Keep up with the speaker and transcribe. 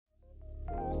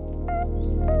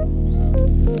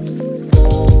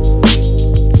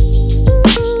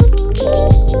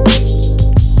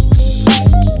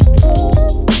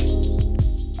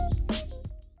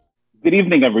Good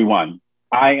evening, everyone.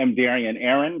 I am Darian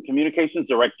Aaron, Communications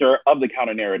Director of the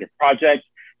Counter Narrative Project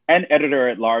and Editor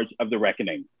at Large of The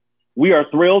Reckoning. We are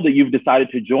thrilled that you've decided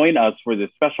to join us for this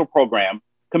special program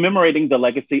commemorating the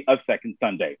legacy of Second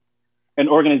Sunday, an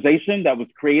organization that was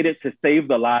created to save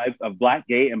the lives of Black,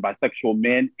 gay, and bisexual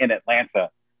men in Atlanta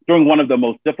during one of the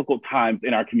most difficult times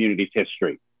in our community's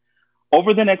history.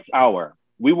 Over the next hour,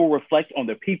 we will reflect on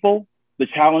the people, the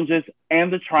challenges,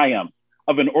 and the triumphs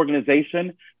of an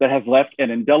organization that has left an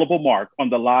indelible mark on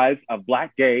the lives of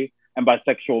Black, gay, and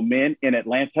bisexual men in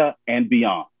Atlanta and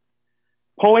beyond.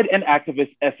 Poet and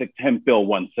activist Essex Hemphill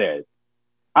once said,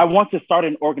 "I want to start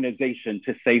an organization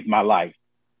to save my life."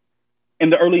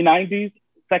 In the early 90s,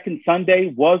 Second Sunday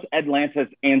was Atlanta's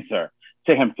answer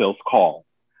to Hemphill's call.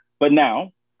 But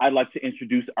now, I'd like to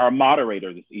introduce our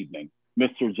moderator this evening,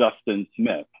 Mr. Justin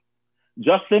Smith.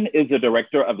 Justin is the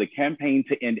director of the Campaign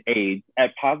to End AIDS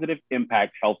at Positive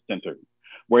Impact Health Centers,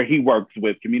 where he works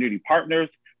with community partners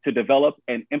to develop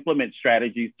and implement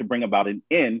strategies to bring about an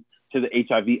end to the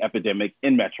HIV epidemic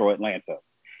in Metro Atlanta.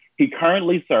 He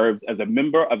currently serves as a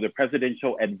member of the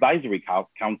Presidential Advisory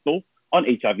Council on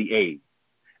HIV/AIDS.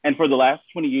 And for the last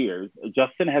 20 years,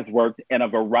 Justin has worked in a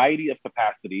variety of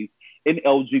capacities in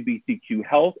LGBTQ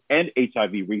health and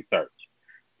HIV research.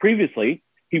 Previously,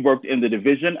 he worked in the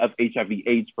Division of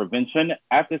HIV/AIDS Prevention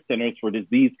at the Centers for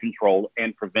Disease Control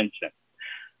and Prevention,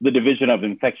 the Division of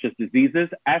Infectious Diseases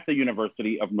at the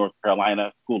University of North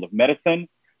Carolina School of Medicine,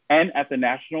 and at the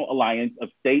National Alliance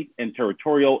of State and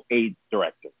Territorial AIDS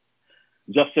Directors.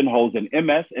 Justin holds an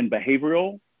MS in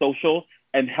Behavioral, Social,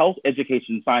 and Health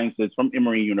Education Sciences from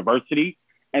Emory University,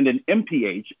 and an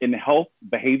MPH in Health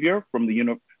Behavior from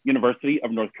the University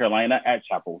of North Carolina at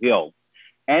Chapel Hill,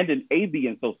 and an AB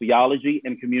in Sociology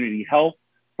and Community Health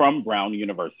from Brown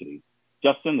University.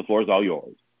 Justin, the floor is all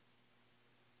yours.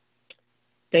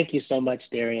 Thank you so much,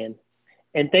 Darian.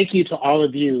 And thank you to all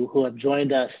of you who have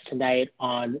joined us tonight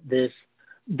on this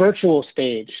virtual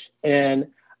stage.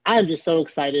 And I'm just so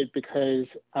excited because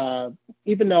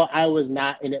even though I was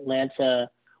not in Atlanta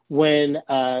when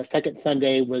Second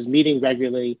Sunday was meeting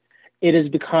regularly, it has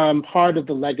become part of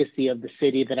the legacy of the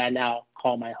city that I now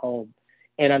call my home.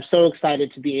 And I'm so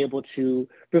excited to be able to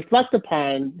reflect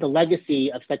upon the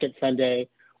legacy of Second Sunday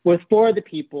with four of the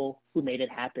people who made it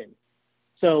happen.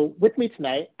 So with me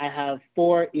tonight, I have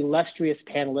four illustrious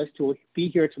panelists who will be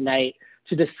here tonight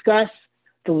to discuss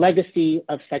the legacy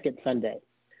of Second Sunday.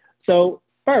 So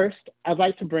first, I'd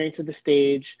like to bring to the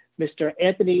stage Mr.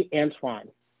 Anthony Antoine.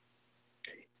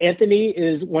 Anthony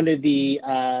is one of the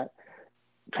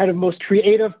kind of most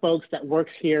creative folks that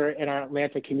works here in our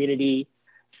Atlanta community.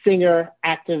 Singer,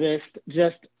 activist,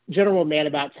 just general man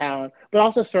about town, but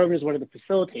also served as one of the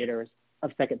facilitators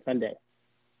of Second Sunday.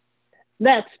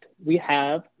 Next, we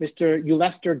have Mr.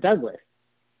 Ulester Douglas.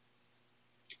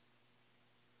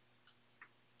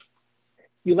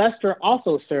 Ulester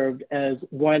also served as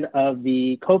one of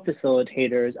the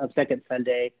co-facilitators of Second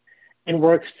Sunday and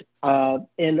works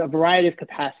in a variety of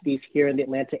capacities here in the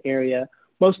Atlanta area,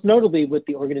 most notably with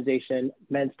the organization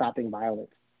Men Stopping Violence.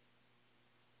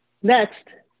 Next,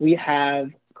 we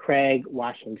have Craig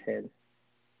Washington.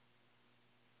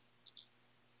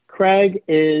 Craig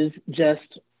is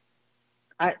just,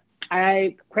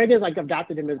 Craig is like,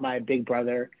 adopted him as my big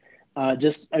brother,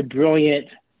 just a brilliant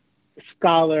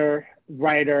scholar,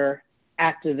 writer,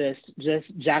 activist, just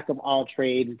jack of all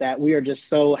trades that we are just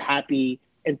so happy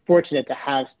and fortunate to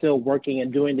have still working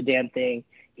and doing the damn thing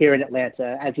here in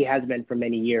Atlanta, as he has been for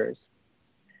many years.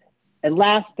 And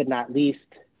last but not least,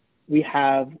 we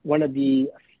have one of the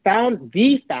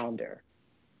founder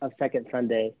of Second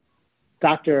Sunday,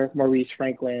 Dr. Maurice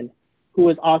Franklin, who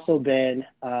has also been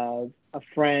a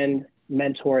friend,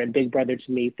 mentor, and big brother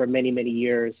to me for many, many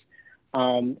years,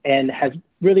 and has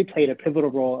really played a pivotal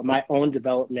role in my own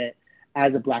development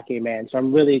as a Black gay man. So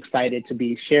I'm really excited to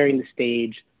be sharing the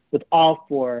stage with all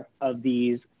four of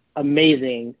these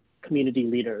amazing community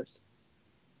leaders.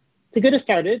 To get us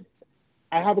started,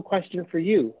 I have a question for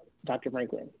you, Dr.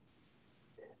 Franklin.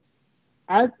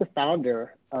 As the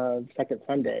founder of Second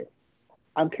Sunday,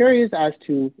 I'm curious as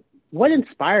to what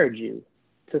inspired you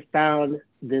to found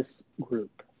this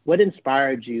group? What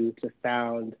inspired you to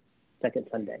found Second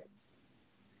Sunday?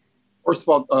 First of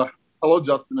all, hello,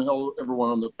 Justin, and hello, everyone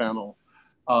on the panel.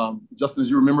 Justin, as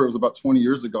you remember, it was about 20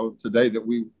 years ago today that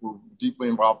we were deeply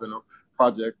involved in a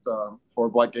project for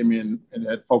Black gay men and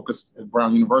had focused at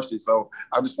Brown University. So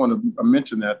I just want to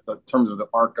mention that in terms of the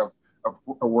arc of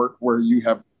work where you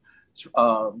have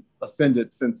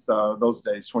ascended since those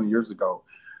days 20 years ago.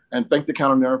 And thank the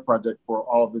Count on Air Project for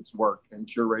all of its work in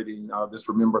curating this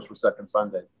Remembrance for Second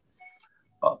Sunday.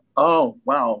 Oh,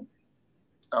 wow.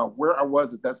 Where I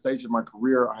was at that stage in my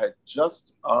career, I had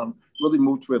just really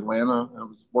moved to Atlanta, and I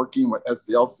was working with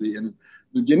SCLC and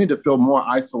beginning to feel more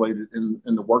isolated in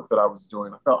the work that I was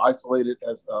doing. I felt isolated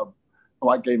as a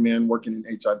Black gay man working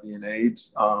in HIV and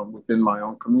AIDS within my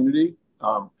own community.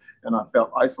 And I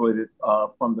felt isolated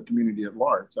from the community at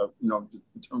large,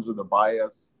 in terms of the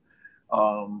bias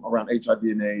around HIV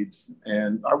and AIDS.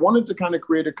 And I wanted to kind of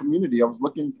create a community. I was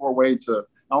looking for a way to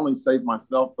not only save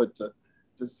myself, but to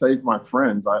save my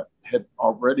friends. I had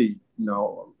already,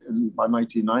 by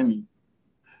 1990,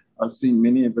 I've seen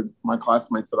many of my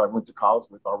classmates that I went to college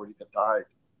with already had died.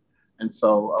 And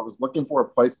so I was looking for a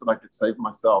place that I could save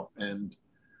myself. And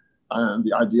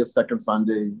the idea of Second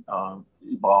Sunday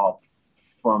evolved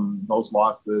from those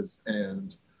losses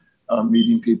and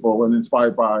meeting people, and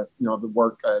inspired by the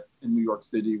work in New York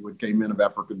City with gay men of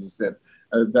African descent.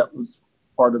 That was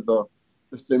part of the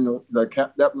stimulus.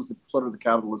 That was sort of the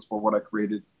catalyst for what I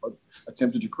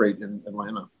attempted to create in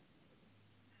Atlanta.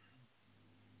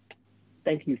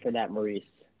 Thank you for that, Maurice.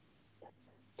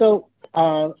 So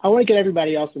I want to get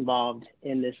everybody else involved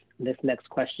in this next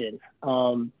question.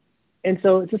 And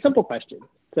so it's a simple question.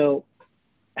 So,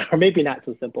 or maybe not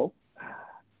so simple.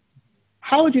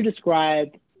 How would you describe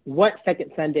what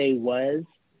Second Sunday was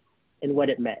and what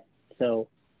it meant? So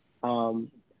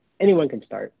anyone can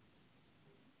start.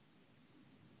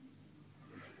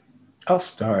 I'll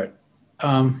start.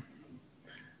 When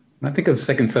I think of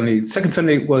Second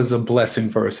Sunday was a blessing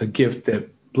for us, a gift that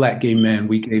Black gay men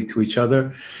we gave to each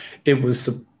other. It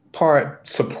was part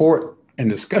support and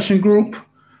discussion group,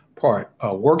 part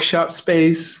workshop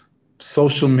space,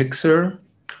 social mixer,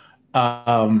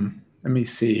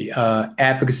 advocacy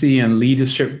and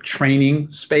leadership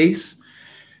training space,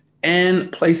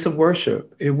 and place of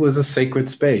worship. It was a sacred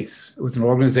space. It was an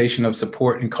organization of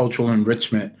support and cultural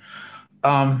enrichment.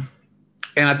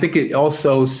 And I think it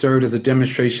also served as a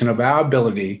demonstration of our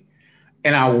ability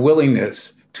and our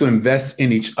willingness to invest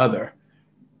in each other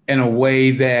in a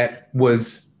way that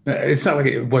was, it's not like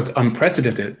it was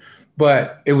unprecedented,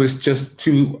 but it was just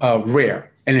too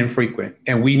rare and infrequent.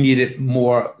 And we needed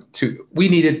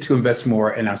to invest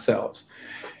more in ourselves.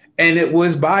 And it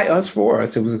was by us for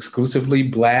us. It was exclusively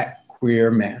Black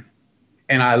queer men.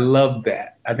 And I loved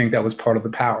that. I think that was part of the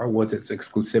power, was its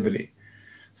exclusivity.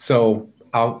 So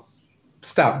I'll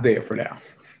stop there for now.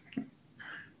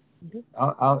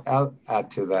 I'll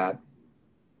add to that.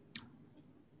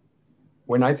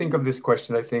 When I think of this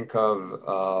question, I think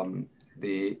of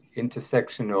the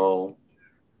intersectional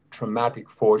traumatic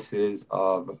forces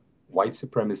of white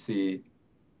supremacy,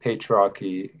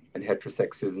 patriarchy, and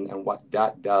heterosexism, and what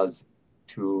that does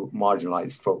to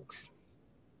marginalized folks.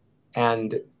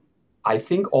 And I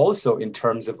think also in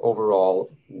terms of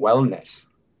overall wellness.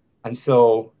 And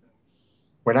so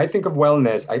when I think of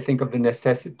wellness, I think of the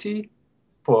necessity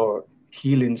for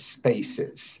healing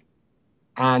spaces.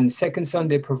 And Second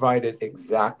Sunday provided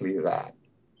exactly that.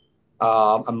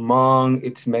 Among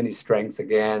its many strengths,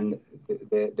 again,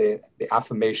 the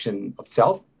affirmation of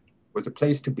self was a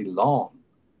place to belong.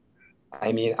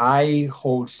 I mean, I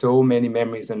hold so many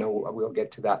memories, and we'll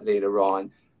get to that later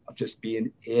on, of just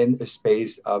being in a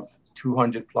space of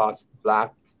 200 plus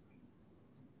Black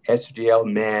SGL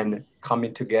men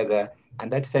coming together,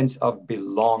 and that sense of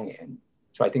belonging.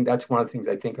 So I think that's one of the things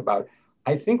I think about.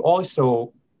 I think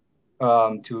also,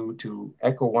 to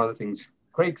echo one of the things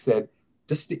Craig said,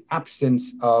 just the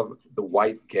absence of the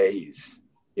white gaze,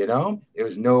 there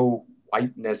was no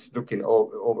whiteness looking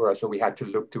over us, so we had to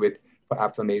look to it for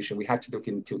affirmation. We had to look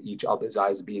into each other's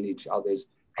eyes, be in each other's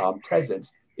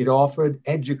presence. It offered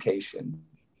education,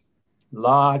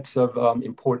 lots of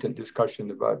important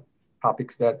discussion about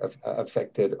topics that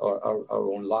affected our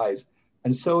own lives.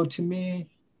 And so to me,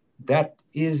 that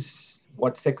is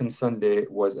what Second Sunday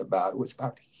was about. It was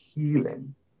about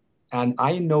healing. And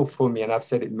I know for me, and I've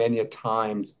said it many a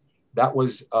times, that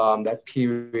was that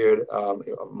period of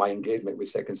my engagement with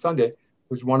Second Sunday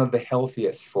was one of the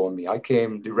healthiest for me. I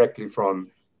came directly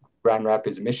from Grand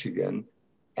Rapids, Michigan,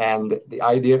 and the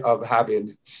idea of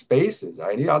having spaces,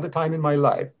 any other time in my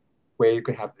life, where you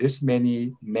could have this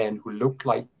many men who look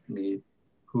like me,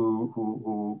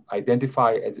 who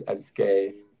identify as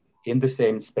gay, in the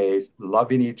same space,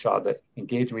 loving each other,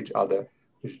 engaging with each other,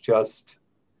 was just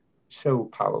so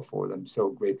powerful. I'm so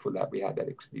grateful that we had that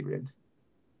experience.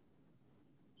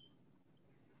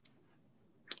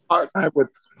 I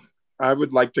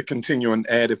would like to continue and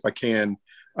add, if I can.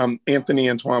 Anthony,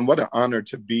 Antoine, what an honor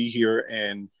to be here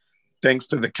and thanks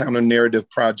to the Counter Narrative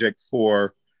Project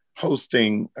for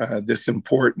hosting this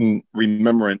important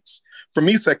remembrance. For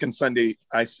me, Second Sunday,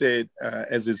 I said,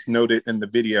 as is noted in the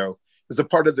video, is a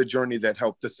part of the journey that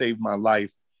helped to save my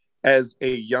life. As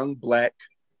a young Black,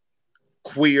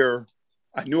 queer,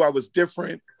 I knew I was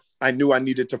different. I knew I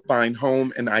needed to find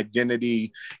home and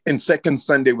identity. And Second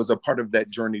Sunday was a part of that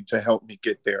journey to help me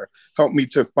get there, help me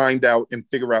to find out and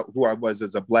figure out who I was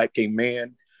as a Black gay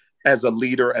man, as a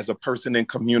leader, as a person in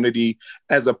community,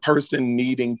 as a person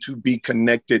needing to be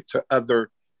connected to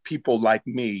other people like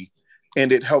me.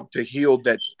 And it helped to heal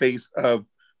that space of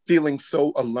feeling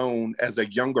so alone as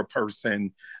a younger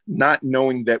person, not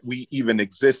knowing that we even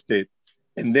existed.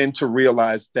 And then to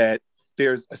realize that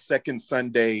there's a Second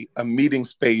Sunday, a meeting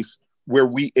space where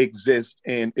we exist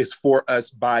and it's for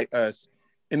us, by us.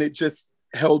 And it just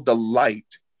held the light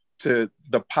to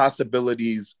the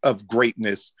possibilities of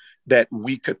greatness that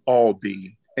we could all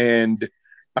be. And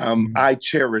I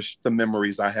cherish the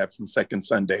memories I have from Second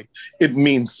Sunday. It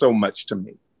means so much to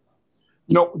me.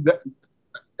 You know,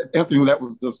 Anthony, that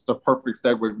was just the perfect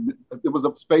segue. It was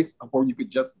a space where you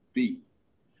could just be,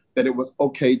 that it was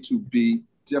okay to be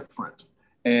different.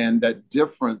 And that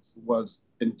difference was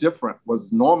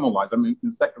normalized. I mean,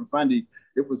 in Second Sunday,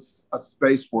 it was a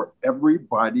space where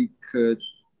everybody could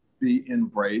be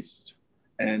embraced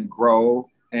and grow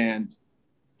and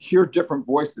hear different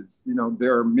voices. You know,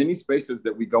 there are many spaces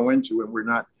that we go into and we're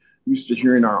not used to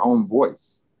hearing our own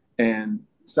voice. And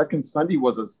Second Sunday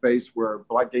was a space where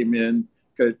Black gay men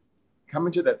could come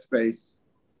into that space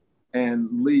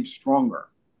and leave stronger.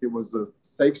 It was a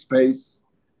safe space.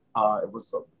 It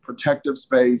was a protective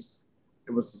space.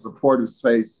 It was a supportive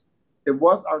space. It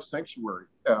was our sanctuary.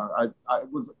 It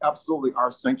was absolutely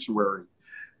our sanctuary.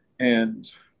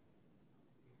 And,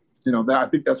 you know, I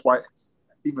think that's why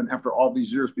even after all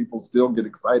these years, people still get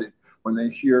excited when they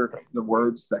hear the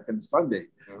word Second Sunday,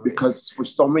 because for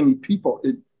so many people,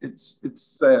 it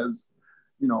says,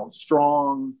 you know,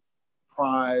 strong,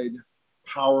 pride,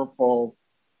 powerful,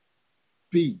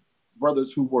 be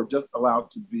brothers who were just allowed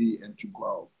to be and to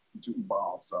grow, and to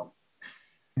evolve. So,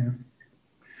 yeah.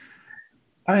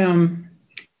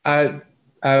 I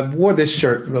wore this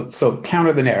shirt, so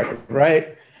Counter the Narrative,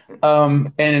 right?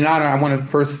 And in honor,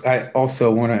 I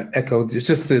also want to echo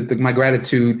just my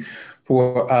gratitude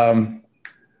for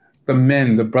the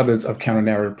men, the brothers of Counter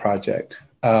Narrative Project,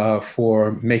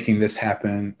 for making this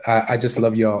happen. I just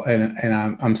love y'all, and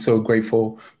I'm so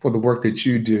grateful for the work that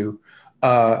you do.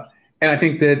 And I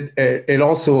think that it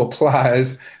also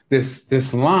applies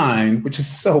this line, which is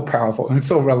so powerful and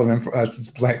so relevant for us as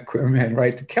Black queer men,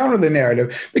 right? To counter the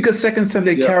narrative, because Second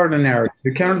Sunday counter the narrative.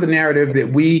 To counter the narrative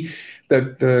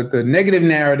that the negative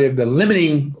narrative, the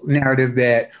limiting narrative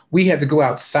that we had to go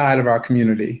outside of our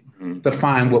community to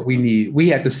find what we need. We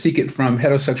had to seek it from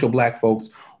heterosexual Black folks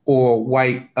or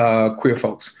white queer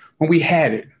folks when we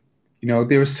had it. You know,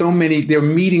 there were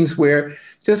meetings where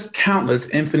just countless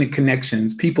infinite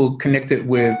connections, people connected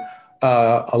with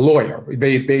a lawyer.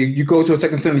 You go to a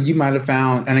Second Sunday, you might have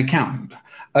found an accountant,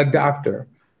 a doctor,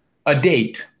 a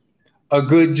date, a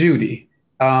good Judy,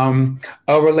 a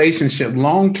relationship,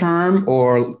 long-term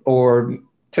or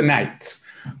tonight's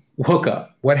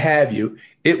hookup, what have you.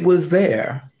 It was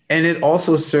there. And it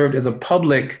also served as a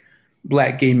public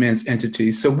Black gay men's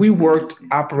entity. So we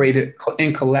operated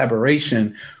in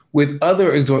collaboration with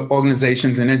other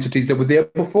organizations and entities that were there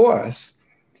before us,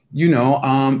 you know,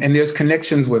 and there's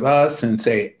connections with us and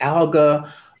say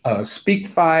ALGA, Speak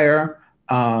Fire,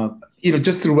 you know,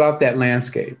 just throughout that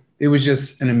landscape. It was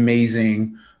just an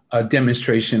amazing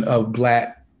demonstration of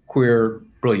Black queer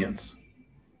brilliance.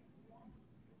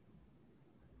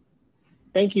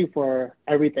 Thank you for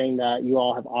everything that you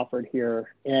all have offered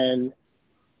here. And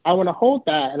I want to hold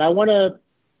that, and I want to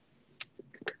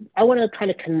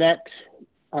kind of connect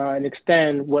and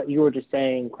extend what you were just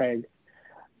saying, Craig.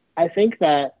 I think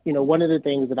that, you know, one of the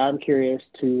things that I'm curious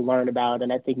to learn about,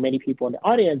 and I think many people in the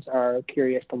audience are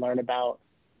curious to learn about,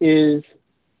 is,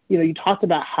 you know, you talked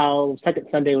about how Second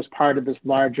Sunday was part of this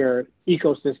larger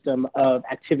ecosystem of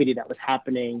activity that was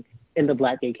happening in the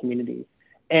Black gay community.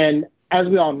 And as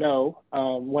we all know,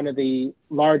 one of the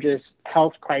largest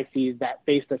health crises that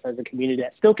faced us as a community,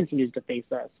 that still continues to face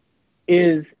us,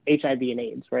 is HIV and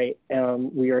AIDS, right?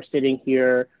 We are sitting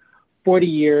here 40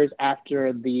 years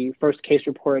after the first case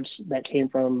reports that came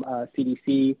from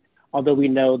CDC, although we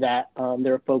know that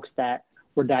there are folks that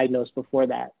were diagnosed before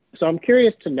that. So I'm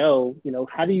curious to know, you know,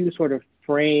 how do you sort of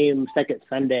frame Second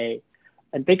Sunday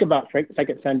and think about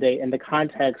Second Sunday in the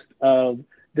context of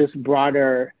this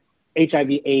broader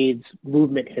HIV/AIDS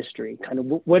movement history? Kind of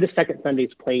what is Second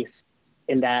Sunday's place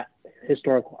in that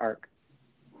historical arc?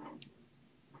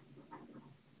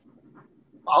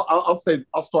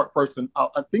 I'll start first, and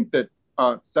I think that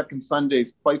Second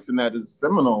Sunday's place in that is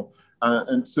seminal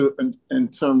in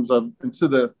terms of into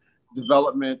the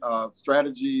development of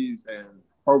strategies and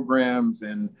programs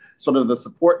and sort of the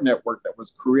support network that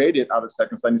was created out of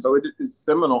Second Sunday. So it is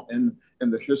seminal in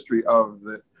the history of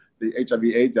the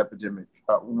HIV/AIDS epidemic.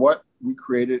 What we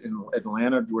created in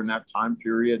Atlanta during that time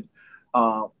period,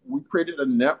 we created a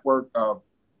network of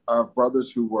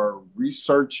brothers who were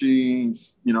researching,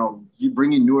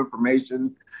 bringing new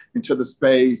information into the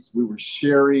space. We were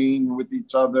sharing with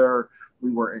each other. We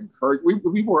were encouraged.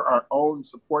 We were our own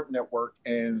support network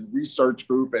and research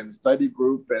group and study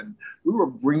group, and we were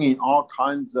bringing all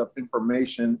kinds of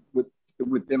information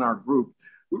within our group.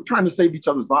 We were trying to save each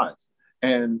other's lives,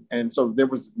 and so there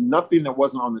was nothing that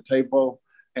wasn't on the table.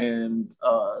 And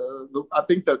I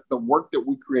think that the work that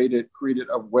we created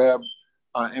a web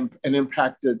and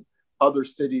impacted other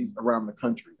cities around the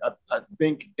country. I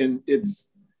think in its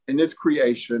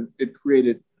creation, it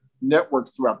created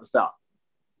networks throughout the South.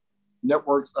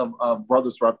 Networks of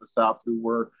brothers throughout the South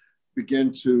who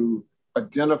begin to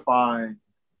identify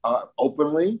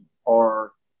openly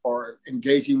or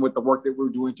engaging with the work that we're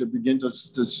doing to begin to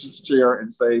share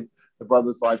and save the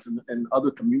brothers' lives in other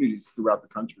communities throughout the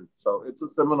country. So it's a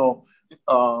seminal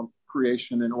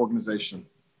creation and organization.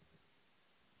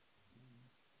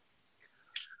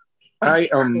 I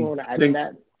want to add to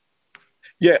that?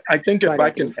 Yeah, I think if I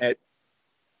can add.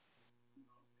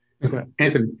 Okay.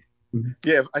 Anthony.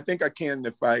 Yeah, I think I can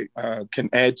if I can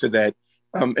add to that.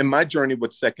 In my journey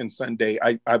with Second Sunday,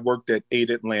 I worked at Aid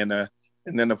Atlanta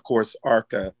and then, of course,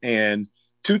 ARCA. And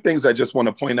two things I just want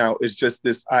to point out is just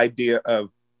this idea of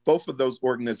both of those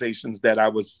organizations that I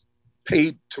was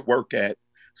paid to work at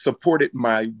supported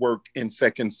my work in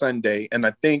Second Sunday. And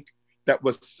I think that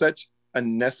was such a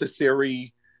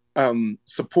necessary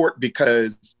support,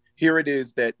 because here it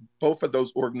is that both of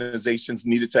those organizations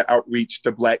needed to outreach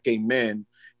to Black gay men.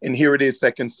 And here it is,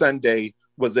 Second Sunday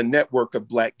was a network of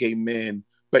Black gay men,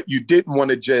 but you didn't want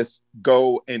to just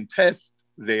go and test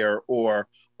there or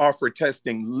offer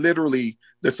testing. Literally,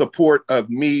 the support of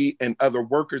me and other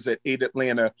workers at Aid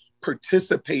Atlanta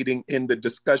participating in the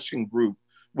discussion group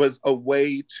was a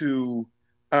way to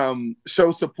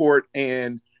show support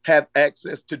and have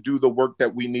access to do the work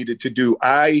that we needed to do.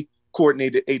 I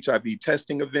coordinated HIV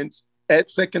testing events at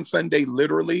Second Sunday,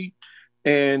 literally.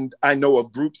 And I know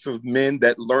of groups of men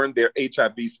that learned their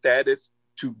HIV status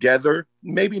together,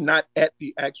 maybe not at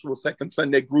the actual Second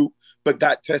Sunday group, but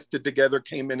got tested together,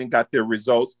 came in and got their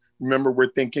results. Remember,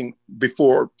 we're thinking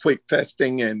before quick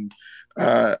testing, and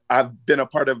I've been a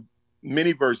part of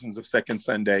many versions of Second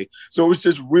Sunday. So it was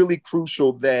just really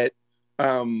crucial that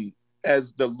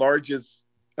as the largest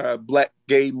Black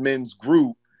gay men's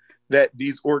group, that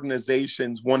these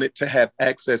organizations wanted to have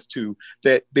access to,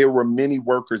 that there were many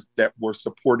workers that were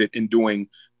supported in doing,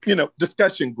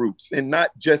 discussion groups and not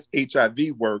just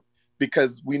HIV work,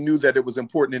 because we knew that it was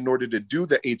important in order to do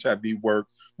the HIV work.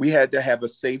 We had to have a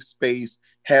safe space,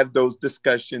 have those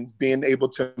discussions, being able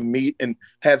to meet and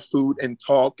have food and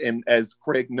talk. And as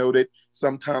Craig noted,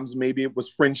 sometimes maybe it was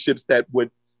friendships that would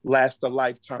last a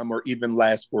lifetime or even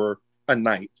last for a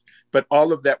night. But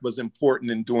all of that was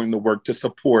important in doing the work to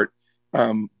support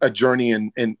a journey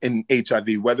in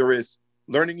HIV, whether it's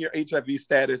learning your HIV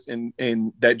status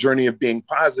and that journey of being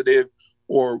positive,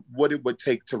 or what it would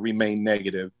take to remain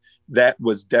negative. That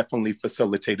was definitely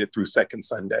facilitated through Second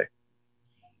Sunday.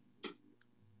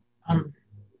 I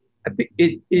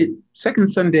think Second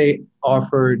Sunday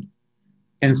offered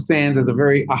and stands as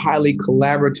a highly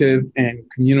collaborative and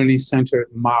community-centered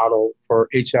model for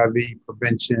HIV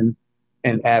prevention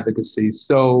and advocacy.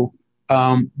 So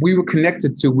we were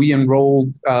we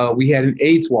enrolled, we had an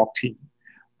AIDS walk team.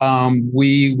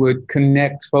 We would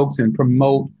connect folks and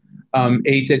promote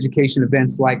AIDS education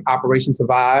events like Operation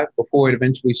Survive before it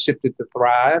eventually shifted to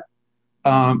Thrive.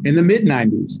 In the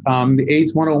mid-90s, the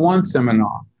AIDS 101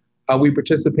 seminar, we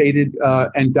participated,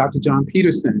 and Dr. John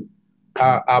Peterson,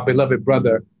 our beloved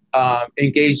brother,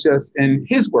 engaged us in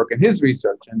his work and his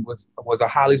research and was a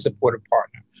highly supportive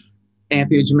partner.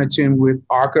 Anthony, as you mentioned, with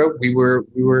ARCA, we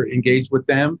were engaged with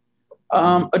them.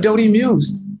 Adoti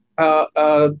Muse,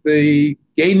 the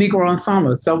Gay Negro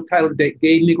Ensemble, self-titled Gay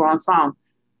Negro Ensemble,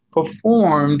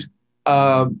 performed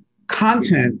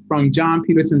content from John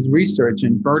Peterson's research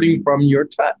and Burning from Your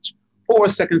Touch for a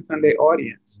Second Sunday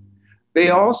audience. They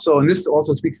also, and this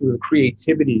also speaks to the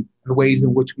creativity, the ways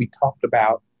in which we talked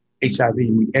about HIV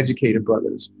and we educated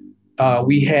brothers.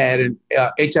 We had an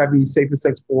HIV Safer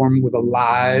Sex Forum with a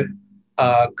live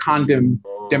condom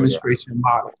demonstration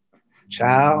model.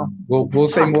 Child, we'll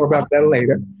say more about that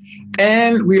later.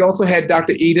 And we also had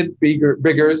Dr. Edith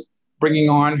Biggers bringing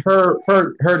on her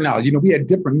knowledge. You know, we had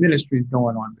different ministries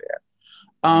going on there.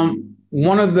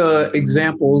 One of the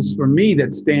examples for me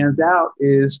that stands out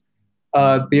is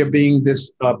there being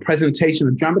this presentation,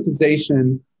 a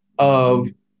dramatization of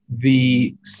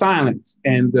the silence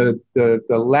and the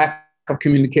lack of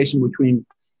communication between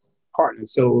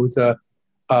partners. So it was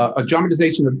a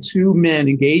dramatization of two men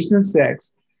engaged in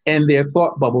sex and their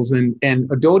thought bubbles. And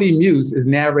Adodi Muse is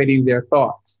narrating their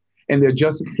thoughts and their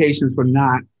justifications for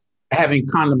not having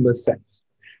condomless sex.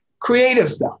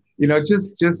 Creative stuff, you know,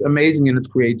 just amazing in its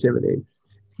creativity.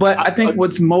 But I think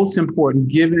what's most important,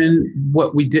 given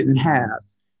what we didn't have,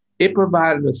 it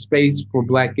provided a space for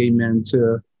Black gay men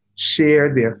to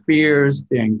share their fears,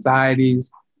 their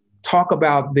anxieties, talk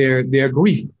about their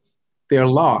grief, their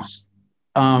loss.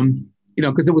 You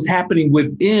know, because it was happening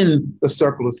within the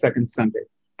circle of Second Sunday.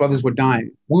 Brothers were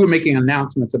dying. We were making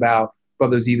announcements about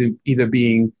brothers either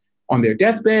being on their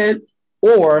deathbed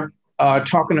or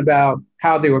talking about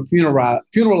how they were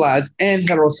funeralized and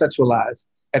heterosexualized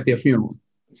at their funeral.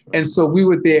 And so we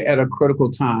were there at a critical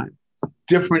time,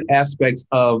 different aspects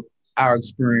of our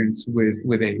experience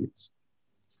with AIDS.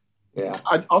 Yeah,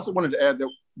 I also wanted to add that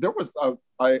there was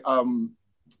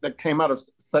that came out of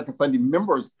Second Sunday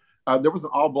members. There was an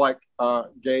all-Black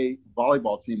gay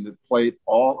volleyball team that played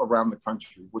all around the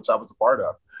country, which I was a part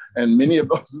of. And many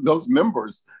of those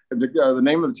members, the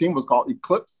name of the team was called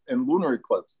Eclipse and Lunar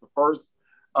Eclipse, the first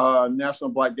national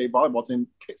Black gay volleyball team.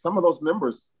 Some of those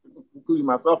members, including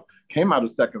myself, came out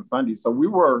of Second Sunday. So we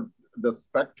were the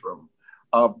spectrum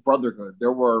of brotherhood.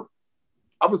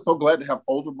 I was so glad to have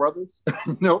older brothers,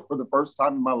 you know, for the first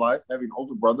time in my life, having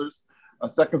older brothers.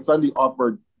 Second Sunday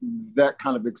offered that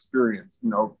kind of experience, you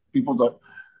know, people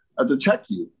to check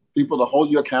you, people to hold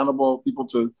you accountable, people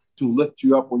to lift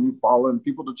you up when you fall in,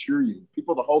 people to cheer you,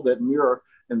 people to hold that mirror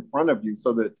in front of you,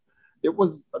 so that it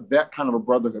was that kind of a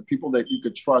brotherhood, people that you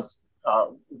could trust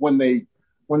when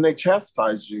they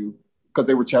chastise you, because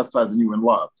they were chastising you in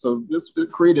love. So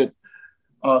it created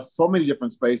so many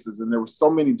different spaces, and there were so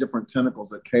many different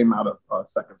tentacles that came out of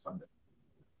Second Sunday.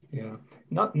 Yeah,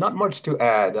 not much to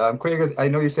add. Craig, I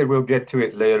know you said we'll get to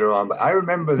it later on, but I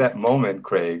remember that moment,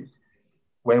 Craig,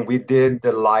 when we did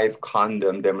the live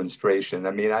condom demonstration.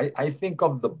 I mean, I think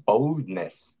of the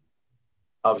boldness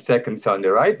of Second Sunday,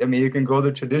 right? I mean, you can go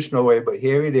the traditional way, but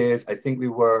here it is. I think we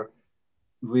were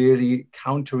really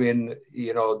countering,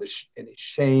 you know, any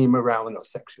shame around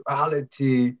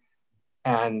sexuality,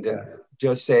 and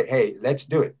just say, hey, let's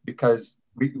do it, because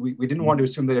we didn't want to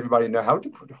assume that everybody knew how to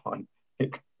put on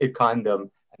a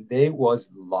condom. And they was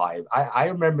live. I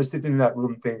remember sitting in that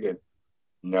room thinking,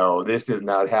 no, this is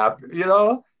not happening. You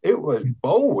know, it was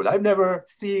bold. I've never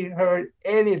heard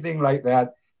anything like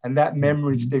that. And that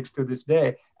memory sticks to this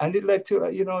day. And it led to,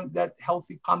 you know, that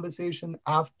healthy conversation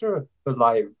after the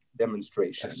live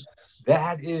demonstration. Yes.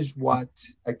 That is what,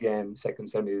 again, Second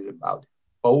Sunday is about.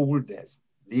 Boldness,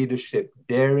 leadership,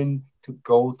 daring to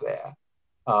go there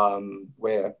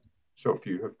where so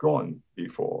few have gone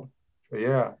before. So,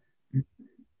 yeah.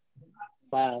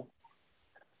 Wow.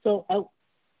 So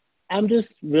I'm just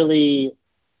really,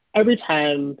 every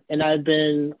time, and I've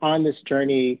been on this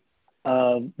journey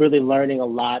of really learning a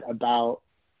lot about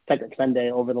Second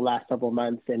Sunday over the last several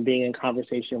months, and being in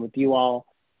conversation with you all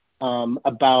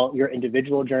about your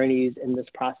individual journeys in this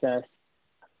process.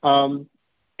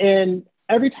 And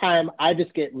every time I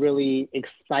just get really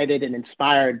excited and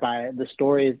inspired by the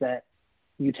stories that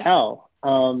you tell.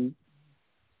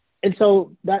 And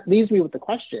so that leaves me with the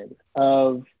question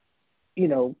of, you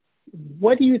know,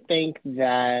 what do you think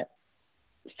that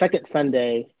Second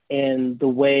Sunday and the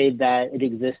way that it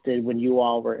existed when you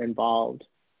all were involved,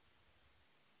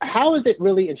 how is it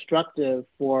really instructive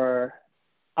for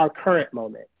our current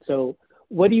moment? So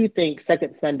what do you think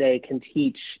Second Sunday can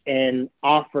teach and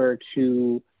offer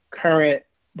to current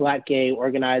Black gay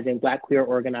organizing, Black queer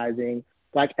organizing,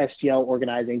 Black SGL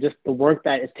organizing, just the work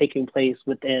that is taking place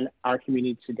within our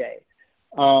community today?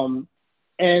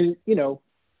 And, you know,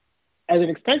 as an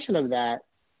extension of that,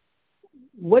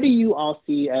 what do you all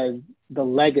see as the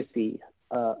legacy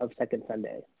of Second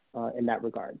Sunday in that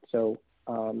regard? So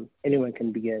anyone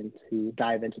can begin to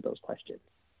dive into those questions.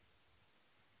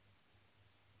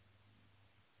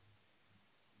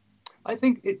 I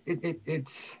think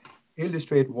it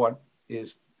illustrates what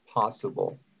is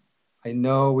possible. I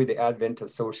know with the advent of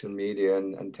social media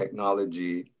and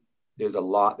technology, there's a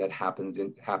lot that happens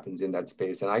in that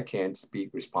space, and I can't speak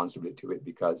responsibly to it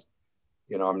because,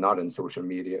 you know, I'm not in social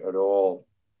media at all.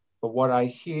 But what I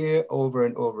hear over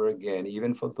and over again,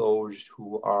 even for those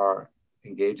who are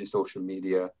engaged in social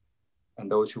media and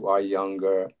those who are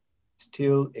younger,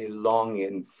 still a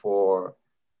longing for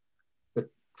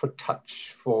for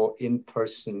touch, for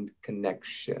in-person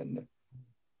connection,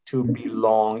 to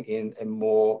belong in a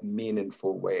more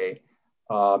meaningful way.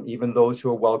 Even those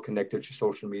who are well connected to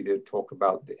social media talk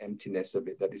about the emptiness of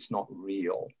it, that it's not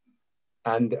real.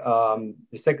 And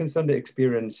the Second Sunday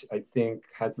experience, I think,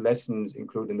 has lessons,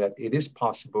 including that it is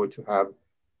possible to have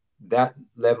that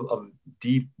level of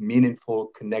deep,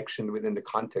 meaningful connection within the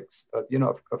context of,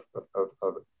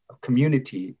 of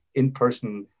community,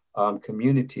 in-person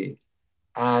community.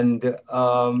 And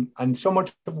so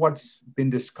much of what's been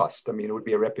discussed, I mean, it would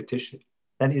be a repetition.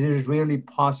 And it is really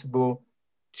possible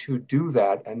to do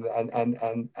that, and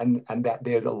that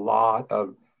there's a lot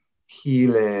of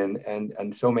healing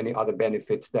and so many other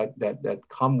benefits that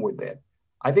come with it.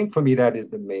 I think for me, that is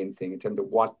the main thing in terms of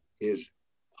what is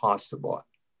possible.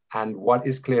 And what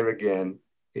is clear again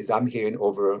is I'm hearing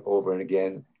over and over and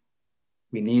again,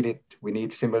 we need it. We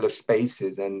need similar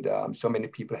spaces. And so many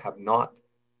people have not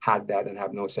had that and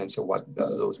have no sense of what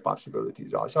those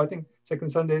possibilities are. So I think Second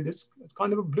Sunday, it's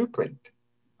kind of a blueprint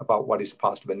about what is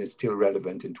possible, and it's still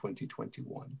relevant in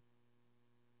 2021.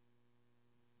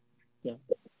 Yeah.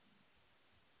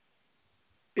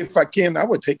 If I can, I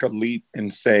would take a leap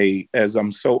and say, as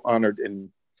I'm so honored and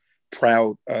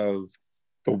proud of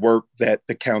the work that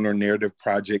the Counter Narrative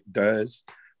Project does.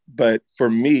 But for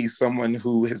me, someone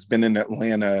who has been in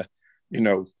Atlanta,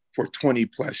 for 20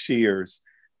 plus years,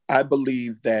 I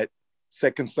believe that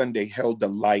Second Sunday held a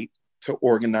light to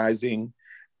organizing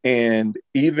and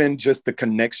even just the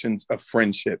connections of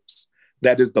friendships.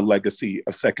 That is the legacy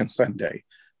of Second Sunday,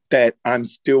 that I'm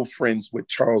still friends with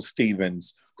Charles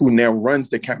Stevens, who now runs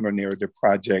the Counter Narrative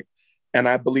Project. And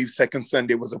I believe Second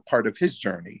Sunday was a part of his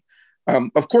journey.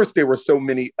 Of course, there were so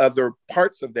many other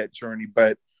parts of that journey,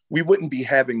 but we wouldn't be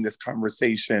having this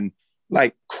conversation.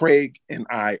 Like Craig and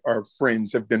I are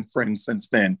friends, have been friends since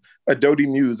then. Adoti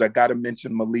Muse, I got to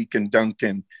mention Malik and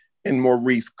Duncan and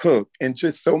Maurice Cook, and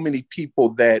just so many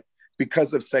people that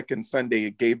because of Second Sunday,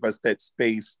 it gave us that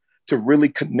space to really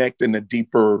connect in a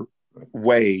deeper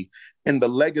way. And the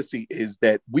legacy is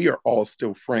that we are all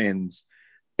still friends.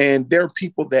 And there are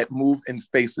people that move in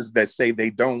spaces that say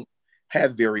they don't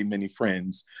have very many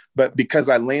friends. But because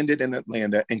I landed in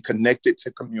Atlanta and connected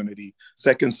to community,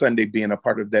 Second Sunday being a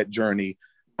part of that journey,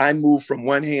 I moved from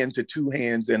one hand to two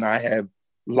hands, and I have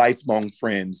lifelong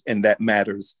friends, and that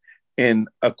matters in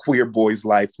a queer boy's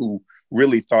life who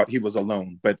really thought he was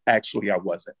alone, but actually I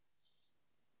wasn't.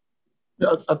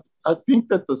 Yeah, I think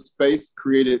that the space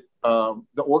created,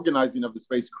 the organizing of the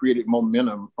space created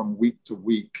momentum from week to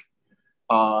week,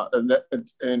 and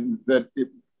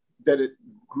that it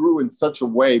grew in such a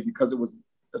way because it was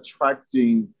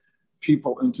attracting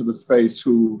people into the space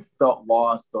who felt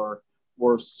lost or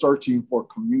were searching for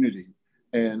community.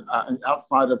 And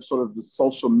outside of sort of the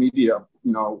social media,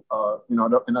 and I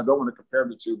don't want to compare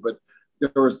the two, but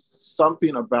there was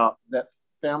something about that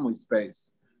family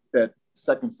space that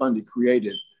Second Sunday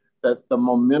created, that the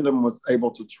momentum was able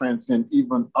to transcend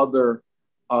even other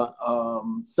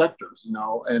sectors,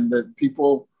 and that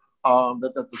people,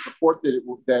 that the support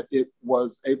that it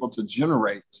was able to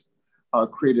generate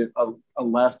created a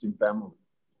lasting family.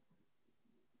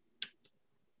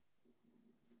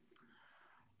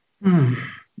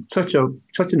 Such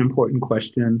an important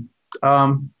question.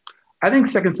 I think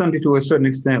Second Sunday, to a certain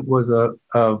extent, was an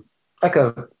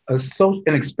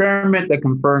experiment that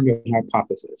confirmed a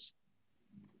hypothesis.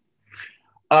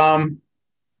 And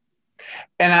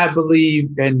I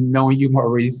believe, and knowing you,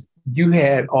 Maurice, you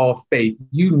had all faith.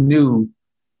 You knew,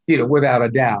 without a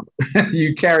doubt,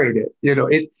 you carried it.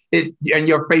 And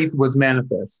your faith was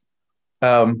manifest.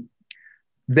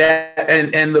 That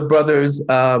and the brothers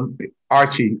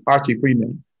Archie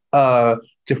Freeman,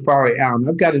 Jafari Allen.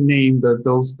 I've got to name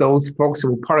those folks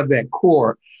who were part of that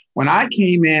core. When I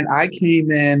came in,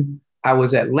 I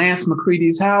was at Lance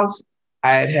McCready's house.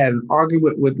 I had an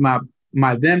argument with my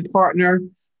then partner.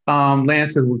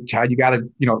 Lance said, well, child, you got to,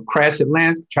 crash at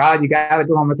Lance. Child, you got to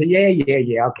go home. I said, yeah,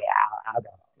 okay, I'll go.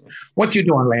 What you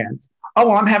doing, Lance? Oh,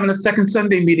 well, I'm having a Second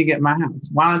Sunday meeting at my house.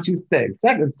 Why don't you stay?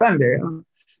 Second Sunday?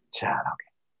 Child, okay.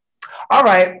 All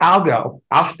right, I'll go.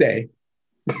 I'll stay.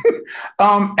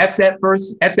 At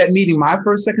that meeting, my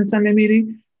first Second Sunday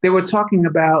meeting, they were talking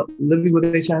about living with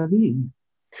HIV.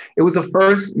 It was the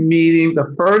first meeting,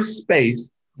 the first space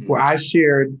where I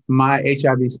shared my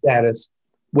HIV status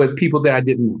with people that I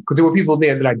didn't know, because there were people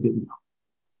there that I didn't know.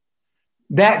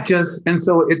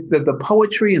 The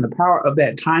poetry and the power of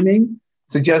that timing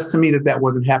suggests to me that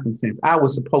wasn't happenstance. I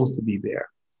was supposed to be there.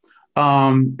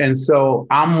 And so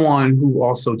I'm one who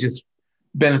also just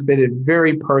benefited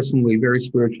very personally, very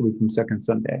spiritually from Second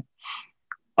Sunday.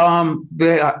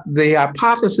 The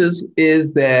hypothesis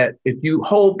is that if you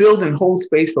build and hold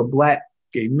space for Black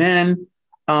gay men,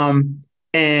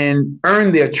 and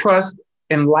earn their trust,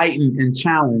 enlighten and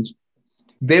challenge,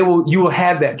 you will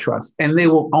have that trust and they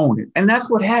will own it. And that's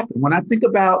what happened. When I think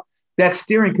about that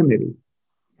steering committee,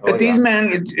 that these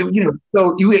men,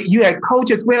 so you had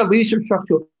coaches, we had a leadership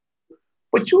structure,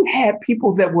 but you had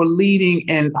people that were leading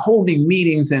and holding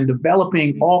meetings and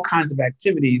developing all kinds of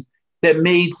activities that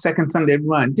made Second Sunday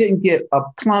run, didn't get a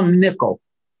plumb nickel.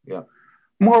 Yeah.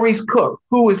 Maurice Cook,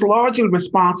 who is largely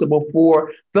responsible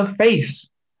for the face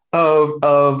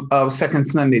of Second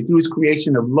Sunday through his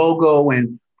creation of logo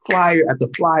and flyer at the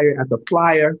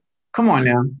flyer. Come on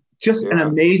now, just an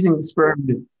amazing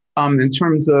experiment in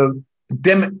terms of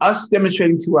us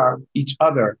demonstrating to each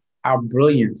other our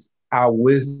brilliance, our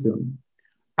wisdom.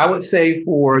 I would say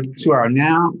to our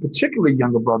now particularly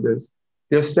younger brothers,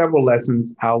 there's several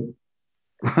lessons I'll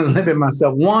limit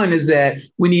myself. One is that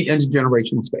we need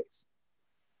intergenerational space.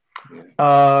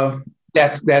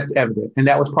 That's evident, and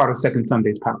that was part of Second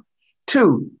Sunday's power.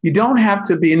 Two, you don't have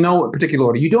to be in no particular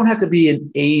order. You don't have to be an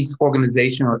AIDS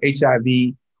organization or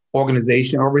HIV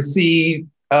organization or receive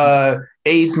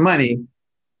AIDS money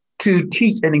to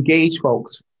teach and engage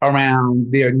folks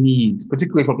around their needs,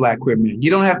 particularly for Black queer men. You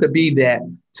don't have to be that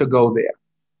to go there.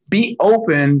 Be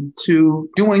open to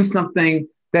doing something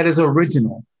that is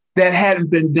original, that hadn't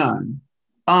been done.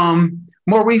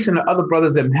 Maurice and the other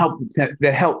brothers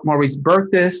that helped Maurice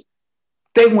birth this,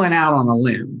 they went out on a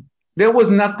limb. There was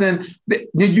nothing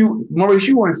Maurice,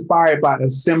 you were inspired by a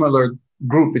similar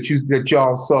group that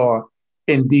y'all saw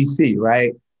in DC,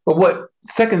 right? But what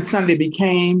Second Sunday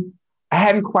became, I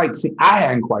hadn't quite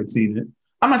seen it.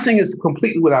 I'm not saying it's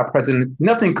completely without precedent.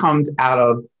 Nothing comes out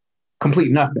of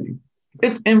complete nothing.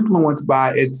 It's influenced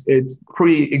by its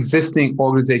pre-existing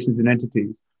organizations and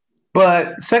entities.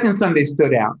 But Second Sunday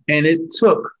stood out, and it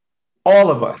took all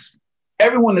of us,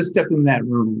 everyone that stepped in that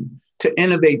room, to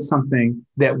innovate something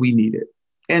that we needed.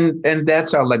 And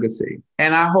that's our legacy.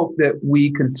 And I hope that we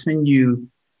continue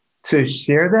to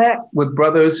share that with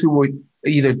brothers who were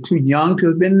either too young to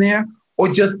have been there, or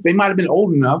just they might have been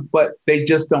old enough, but they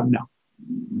just don't know.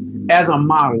 As a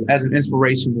model, as an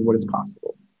inspiration for what is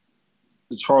possible.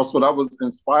 Charles, what I was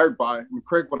inspired by,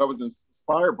 Craig, what I was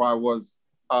inspired by was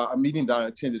a meeting that I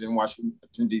attended in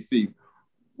Washington, D.C.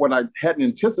 What I hadn't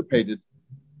anticipated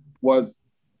was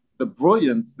the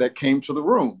brilliance that came to the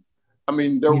room. I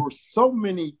mean, there were so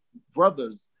many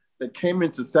brothers that came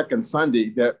into Second Sunday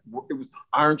that it was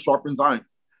iron sharpens iron.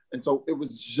 And so it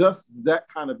was just that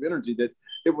kind of energy that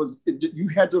you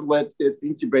had to let it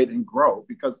incubate and grow,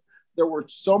 because there were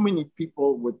so many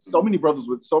people with so many brothers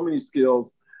with so many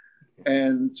skills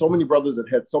and so many brothers that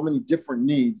had so many different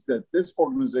needs that this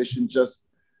organization just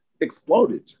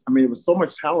exploded. I mean, it was so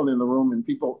much talent in the room and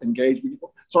people engaged. We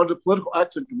started a political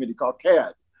action committee called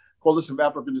CAD, Coalition of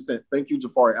African Descent. Thank you,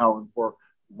 Jafari Allen, for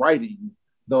writing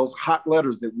those hot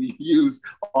letters that we use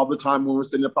all the time when we're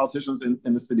sitting at politicians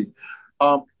in the city.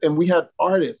 And we had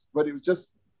artists, but it was just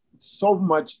so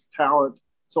much talent,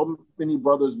 so many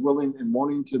brothers willing and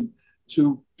wanting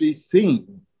to be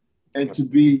seen and to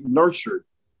be nurtured.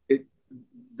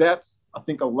 That's, I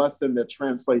think, a lesson that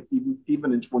translates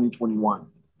even in 2021.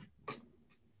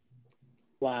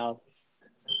 Wow.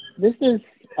 This is,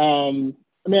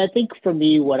 I think for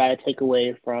me, what I take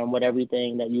away from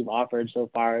everything that you've offered so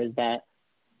far is that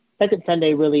Second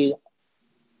Sunday really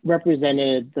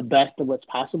represented the best of what's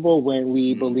possible when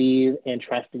we believe and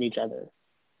trust in each other.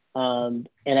 And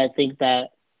I think that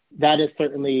is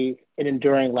certainly an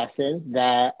enduring lesson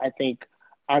that I think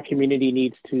our community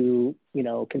needs to,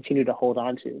 continue to hold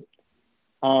on to.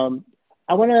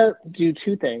 I want to do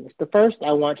two things. The first,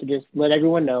 I want to just let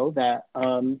everyone know that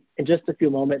in just a few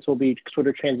moments, we'll be sort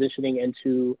of transitioning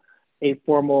into a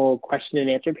formal question and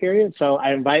answer period. So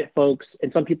I invite folks,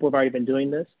 and some people have already been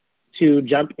doing this, to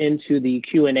jump into the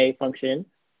Q&A function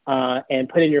and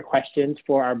put in your questions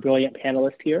for our brilliant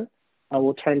panelists here.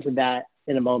 We'll turn to that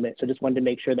in a moment. So just wanted to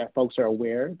make sure that folks are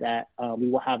aware that we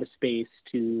will have a space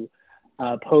to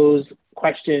pose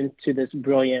questions to this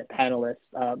brilliant panelist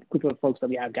group of folks that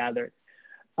we have gathered.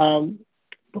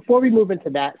 Before we move into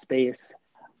that space,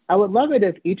 I would love it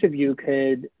if each of you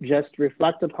could just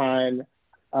reflect upon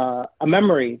a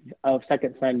memory of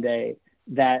Second Sunday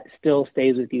that still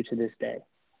stays with you to this day.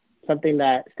 Something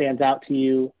that stands out to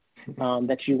you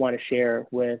that you want to share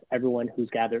with everyone who's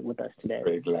gathered with us today.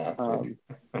 Craig laughing.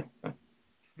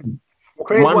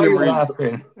 Craig, why are you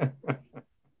laughing?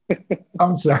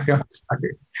 I'm sorry.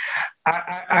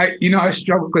 I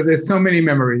struggle because there's so many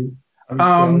memories.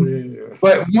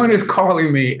 But one is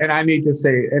calling me, and I need to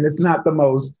say it, and it's not the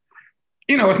most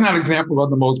it's not an example of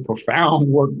the most profound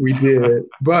work we did,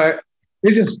 but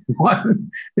it's just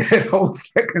one that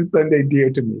holds Second Sunday dear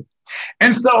to me.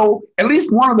 And so at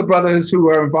least one of the brothers who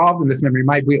are involved in this memory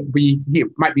might be here,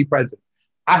 might be present.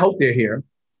 I hope they're here,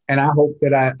 and I hope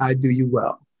that I do you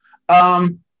well.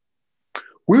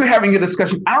 We were having a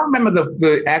discussion. I don't remember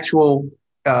the actual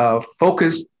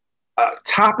focus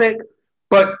topic,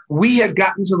 but we had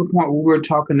gotten to the point where we were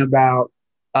talking about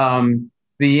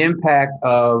the impact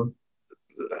of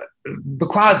the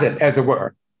closet, as it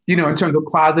were, in terms of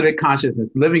closeted consciousness,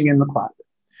 living in the closet.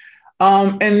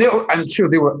 And I'm sure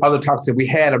there were other talks that we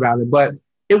had about it, but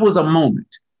it was a moment.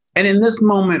 And in this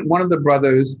moment, one of the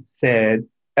brothers said,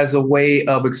 as a way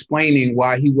of explaining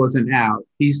why he wasn't out,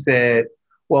 he said,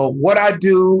 well, what I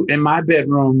do in my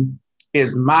bedroom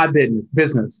is my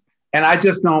business. And I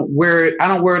just don't wear it. I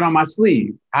don't wear it on my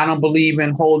sleeve. I don't believe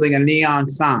in holding a neon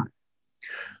sign.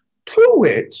 To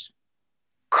which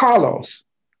Carlos,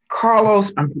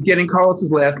 I'm forgetting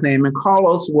Carlos's last name. And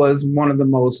Carlos was one of the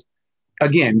most,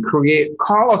 again,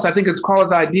 Carlos, I think it's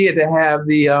Carlos' idea to have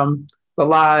the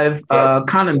live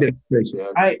condom demonstration,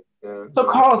 right? Yeah.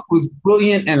 So Carlos was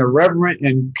brilliant and irreverent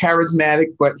and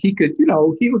charismatic, but he could,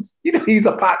 he's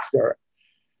a pot stirrer.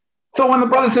 So when the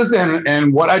brother says,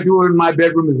 and what I do in my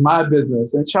bedroom is my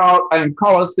business, and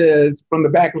Carlos says from the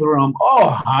back of the room,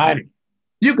 oh, honey,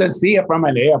 you can see it from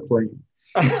an airplane.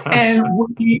 And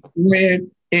we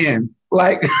went in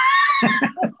like...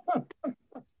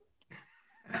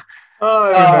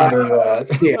 Oh, I remember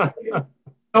that. Yeah.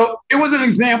 So it was an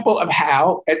example of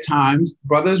how, at times,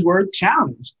 brothers were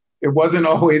challenged. It wasn't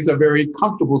always a very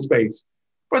comfortable space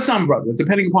for some brothers,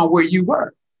 depending upon where you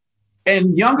were.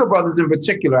 And younger brothers in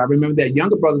particular, I remember that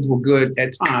younger brothers were good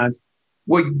at times,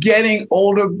 were getting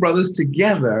older brothers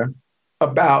together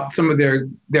about some of their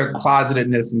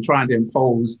closetedness and trying to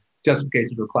impose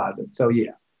justification for closet. So,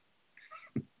 yeah.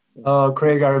 Oh,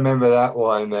 Craig, I remember that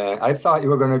one, man. I thought you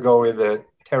were going to go with the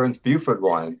Terence Buford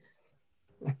one.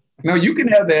 No, you can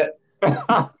have that.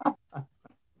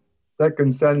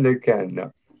 Second Sunday, Ken.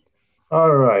 No.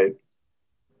 All right.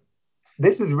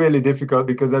 This is really difficult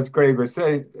because, as Craig was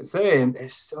saying,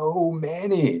 there's so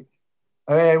many.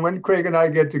 And when Craig and I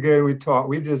get together, we talk,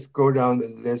 we just go down the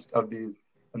list of these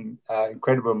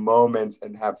incredible moments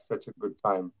and have such a good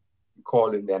time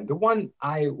calling them. The one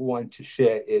I want to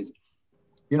share is,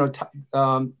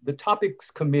 the topics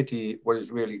committee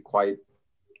was really quite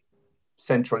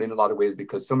central in a lot of ways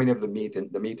because so many of the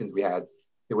meetings we had,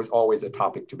 there was always a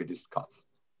topic to be discussed.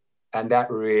 And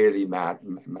that really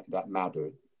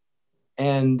mattered.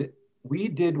 And we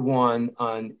did one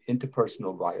on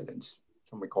interpersonal violence,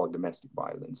 something we call domestic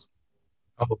violence.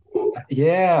 Oh.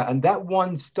 Yeah, and that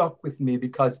one stuck with me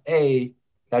because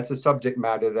that's a subject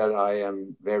matter that I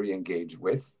am very engaged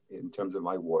with in terms of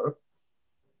my work.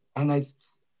 And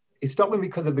it stuck with me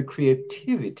because of the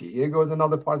creativity. Here goes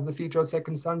another part of the feature of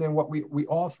Second Sunday and what we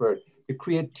offered, the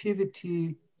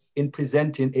creativity in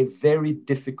presenting a very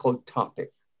difficult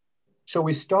topic. So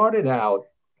we started out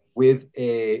with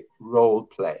a role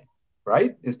play,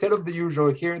 right? Instead of the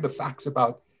usual, here are the facts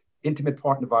about intimate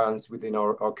partner violence within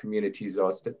our communities,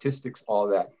 our statistics, all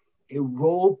that. A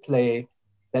role play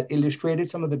that illustrated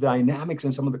some of the dynamics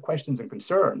and some of the questions and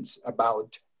concerns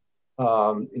about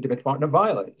intimate partner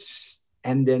violence.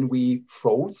 And then we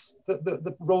froze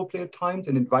the role play at times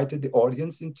and invited the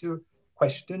audience into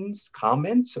questions,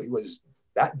 comments. So it was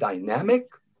that dynamic.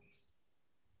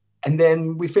 And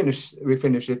then we finished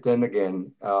it and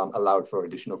again allowed for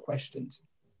additional questions.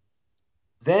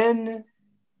 Then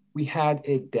we had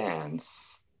a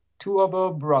dance. Two of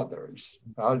our brothers,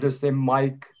 I'll just say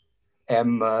Mike,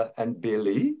 Emma, and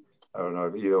Billy. I don't know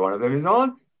if either one of them is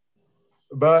on,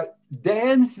 but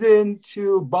dancing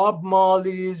to Bob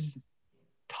Marley's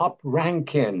Top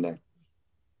Rankin.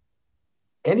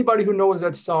 Anybody who knows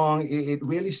that song, it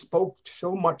really spoke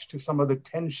so much to some of the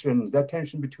tensions, that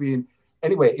tension between,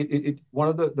 anyway, one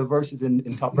of the verses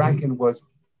in Top Rankin was,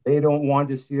 they don't want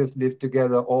to see us live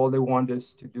together. All they want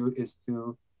us to do is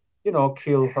to,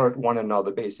 kill, hurt one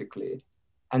another, basically.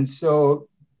 And so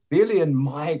Billy and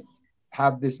Mike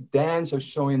have this dance of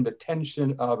showing the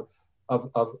tension of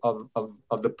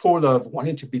the pull of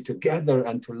wanting to be together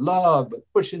and to love, but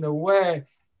pushing away.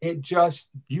 It just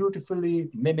beautifully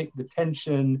mimicked the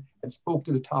tension and spoke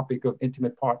to the topic of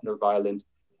intimate partner violence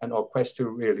and our quest to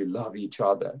really love each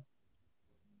other.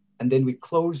 And then we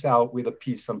close out with a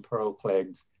piece from Pearl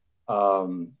Clegg's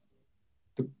The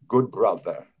Good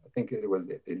Brother. I think it was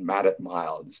in Mad at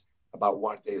Miles, about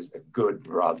what is a good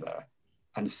brother.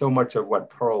 And so much of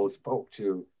what Pearl spoke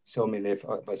to, so many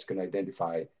of us can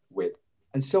identify with.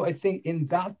 And so I think in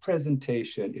that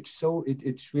presentation,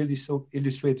 it's really so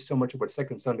illustrates so much of what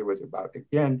Second Sunday was about.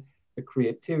 Again, the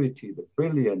creativity, the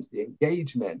brilliance, the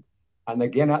engagement. And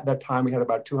again, at that time, we had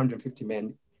about 250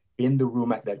 men in the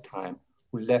room at that time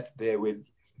who left there with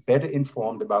better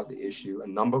informed about the issue. A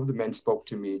number of the men spoke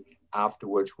to me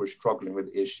afterwards who were struggling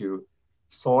with the issue,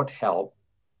 sought help,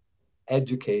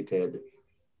 educated.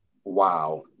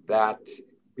 Wow, that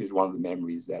is one of the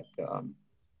memories that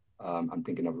I'm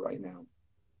thinking of right now.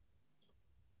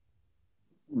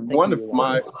 One of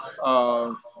my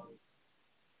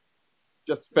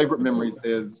just favorite memories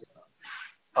is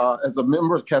as a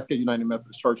member of Cascade United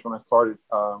Methodist Church, when I started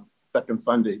Second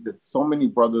Sunday, that so many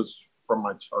brothers from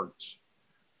my church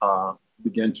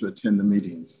began to attend the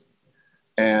meetings.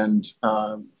 And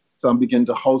some began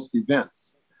to host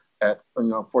events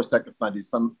for Second Sunday.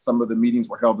 Some of the meetings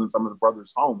were held in some of the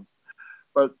brothers' homes.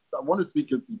 But I want to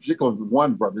speak in particular of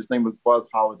one brother. His name was Buzz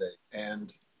Holiday.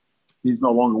 And he's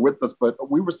no longer with us, but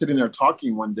we were sitting there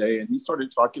talking one day, and he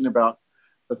started talking about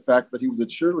the fact that he was a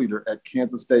cheerleader at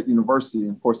Kansas State University.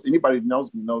 And of course, anybody who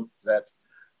knows me knows that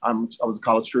I was a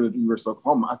college cheerleader at the University of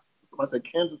Oklahoma. I said,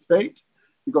 Kansas State?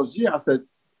 He goes, yeah. I said,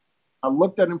 I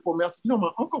looked at him for me. I said,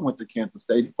 my uncle went to Kansas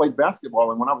State. He played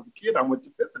basketball. And when I was a kid, I went to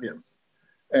visit him.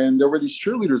 And there were these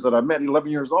cheerleaders that I met at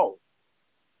 11 years old.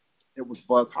 It was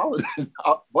Buzz Holiday. It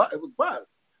was Buzz,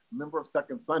 a member of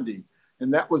Second Sunday.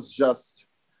 And that was just,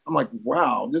 I'm like,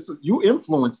 wow, you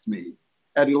influenced me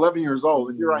at 11 years old.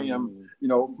 And here I am,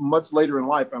 much later in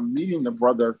life, I'm meeting the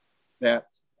brother that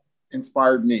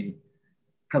inspired me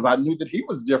because I knew that he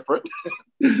was different.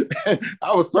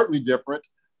 I was certainly different,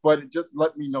 but it just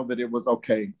let me know that it was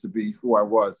okay to be who I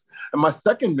was. And my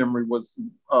second memory was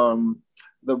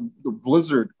the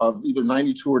blizzard of either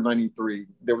 92 or 93.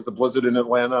 There was a blizzard in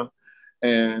Atlanta,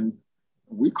 and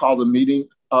we called a meeting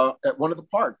at one of the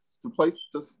parks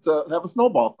to have a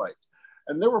snowball fight.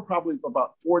 And there were probably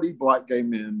about 40 Black gay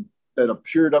men that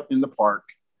appeared up in the park,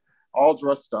 all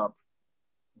dressed up.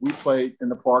 We played in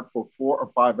the park for 4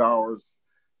 or 5 hours,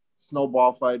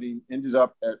 snowball fighting, ended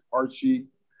up at Archie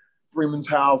Freeman's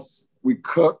house. We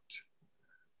cooked,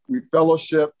 we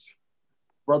fellowshipped.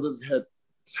 Brothers had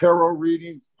tarot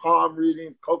readings, palm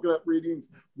readings, coconut readings.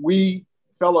 We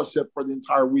fellowshiped for the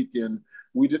entire weekend.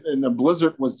 And the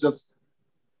blizzard was just,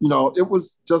 it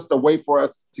was just a way for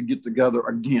us to get together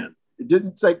again. It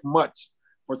didn't take much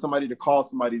for somebody to call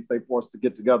somebody and say for us to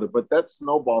get together. But that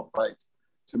snowball fight,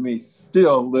 to me,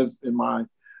 still lives in my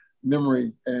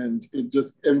memory. And and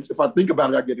if I think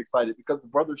about it, I get excited because the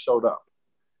brothers showed up.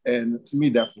 And to me,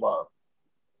 that's love.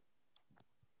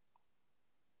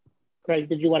 Craig,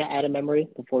 did you want to add a memory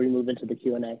before we move into the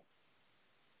Q&A?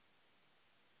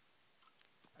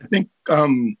 I think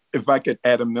if I could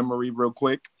add a memory real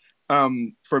quick. For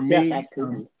me, yes,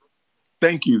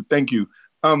 thank you.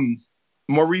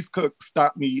 Maurice Cook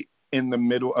stopped me in the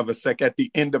middle of at the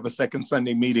end of a Second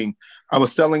Sunday meeting. I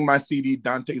was selling my CD,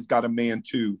 Dante's Got a Man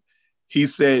Too. He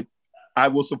said, I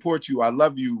will support you. I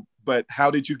love you. But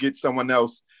how did you get someone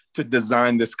else to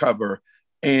design this cover?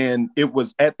 And it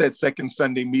was at that Second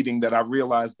Sunday meeting that I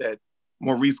realized that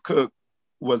Maurice Cook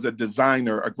was a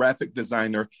designer, a graphic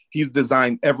designer. He's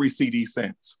designed every CD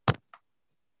since.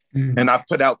 And I've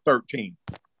put out 13.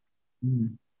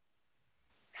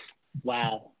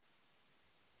 Wow.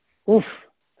 Oof.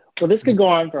 Well, this could go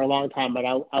on for a long time, but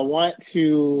I want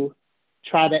to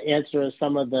try to answer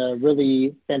some of the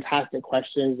really fantastic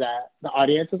questions that the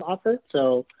audience has offered.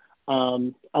 So I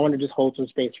want to just hold some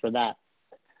space for that.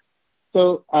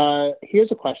 So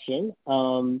here's a question.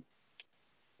 I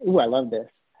love this.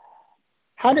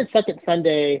 How did Second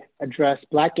Sunday address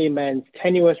Black gay men's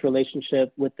tenuous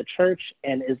relationship with the church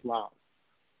and Islam?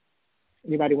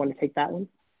 Anybody want to take that one?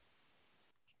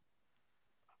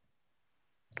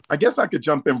 I guess I could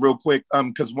jump in real quick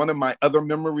because one of my other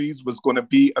memories was going to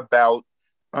be about,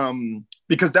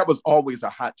 because that was always a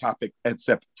hot topic at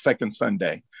Second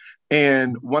Sunday.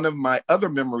 And one of my other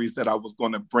memories that I was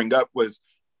going to bring up was,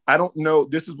 I don't know,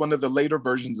 this is one of the later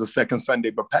versions of Second Sunday,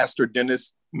 but Pastor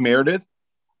Dennis Meredith,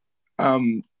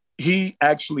 he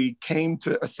actually came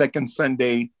to a Second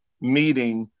Sunday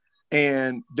meeting,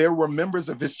 and there were members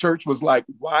of his church was like,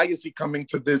 why is he coming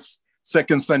to this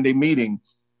Second Sunday meeting?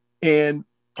 And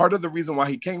part of the reason why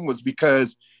he came was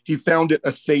because he found it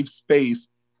a safe space.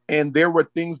 And there were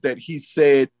things that he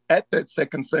said at that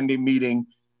Second Sunday meeting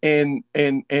and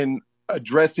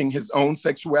addressing his own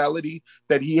sexuality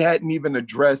that he hadn't even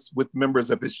addressed with members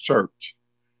of his church.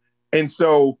 And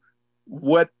so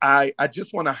what I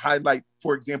just want to highlight,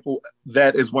 for example,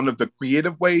 that is one of the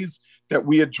creative ways that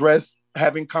we address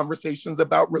having conversations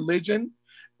about religion,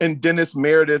 and Dennis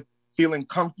Meredith feeling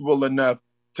comfortable enough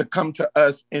to come to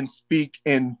us and speak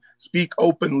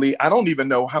openly. I don't even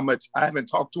know how much, I haven't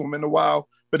talked to him in a while,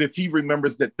 but if he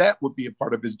remembers that, that would be a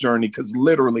part of his journey, because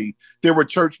literally there were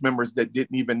church members that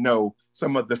didn't even know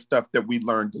some of the stuff that we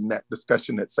learned in that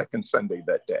discussion at Second Sunday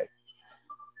that day.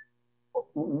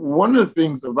 One of the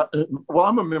things about, well,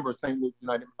 I'm a member of St. Luke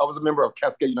United. I was a member of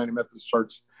Cascade United Methodist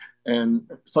Church, and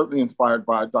certainly inspired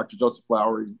by Dr. Joseph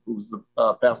Lowery, who was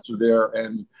the pastor there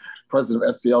and president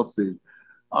of SCLC.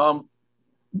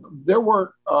 There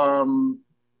were,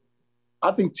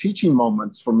 I think, teaching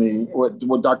moments for me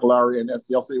with Dr. Lowery and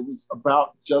SCLC. It was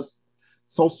about just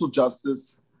social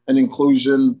justice and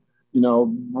inclusion,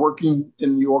 working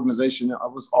in the organization. I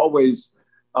was always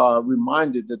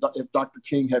reminded that if Dr.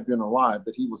 King had been alive,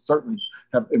 that he would certainly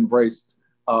have embraced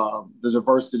the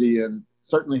diversity, and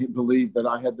certainly he believed that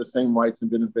I had the same rights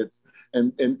and benefits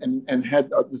and had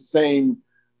the same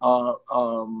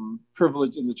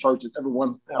privilege in the church as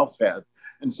everyone else had.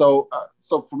 And so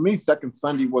for me, Second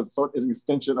Sunday was sort of an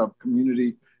extension of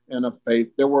community and of faith.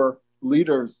 There were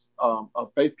leaders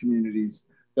of faith communities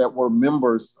that were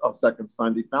members of Second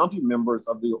Sunday, founding members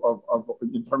of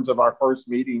in terms of our first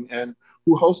meeting, and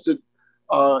who hosted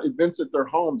events at their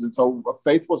homes. And so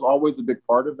faith was always a big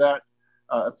part of that.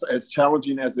 As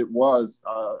challenging as it was,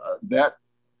 that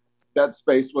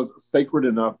space was sacred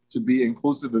enough to be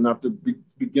inclusive enough to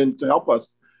begin to help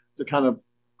us to kind of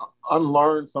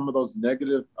unlearn some of those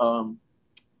negative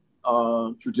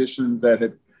traditions that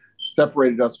had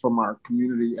separated us from our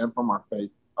community and from our faith.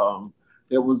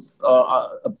 It was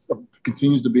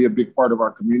continues to be a big part of our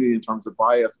community in terms of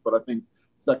bias, but I think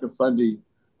Second Sunday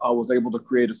was able to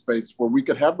create a space where we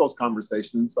could have those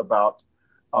conversations about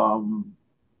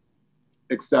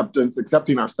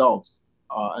accepting ourselves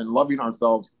and loving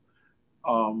ourselves,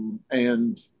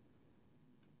 and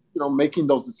making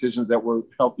those decisions that were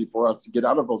healthy for us to get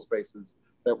out of those spaces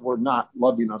that were not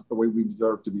loving us the way we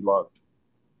deserve to be loved.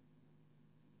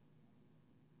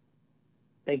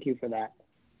 Thank you for that.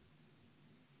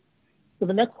 So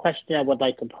the next question I would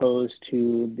like to pose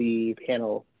to the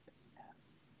panel: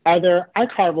 are there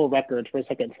archival records for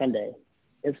Second Sunday?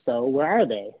 If so, where are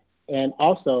they? And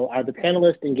also, are the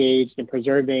panelists engaged in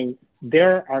preserving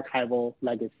their archival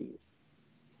legacies?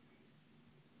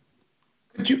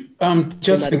 Could you,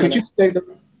 Justin, could you say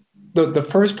the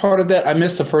first part of that? I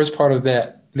missed the first part of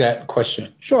that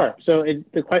question. Sure. So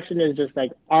the question is just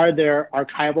like, are there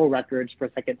archival records for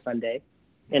Second Sunday?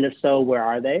 And if so, where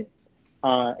are they?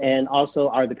 And also,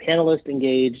 are the panelists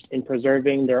engaged in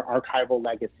preserving their archival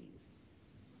legacies?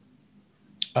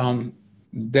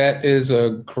 That is a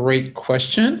great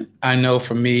question. I know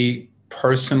for me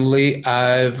personally,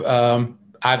 I've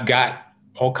got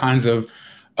all kinds of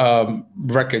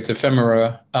records,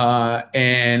 ephemera,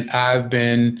 and I've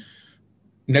been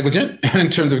negligent in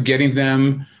terms of getting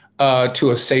them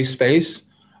to a safe space.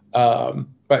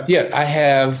 But yeah, I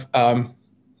have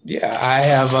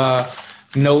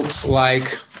notes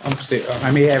like,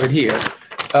 I may have it here.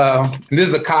 This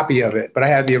is a copy of it, but I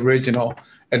have the original.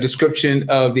 A description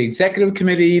of the executive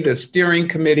committee, the steering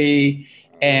committee,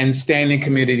 and standing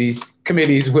committees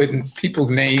with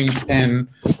people's names and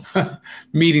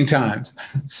meeting times.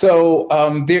 So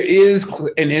there is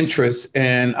an interest,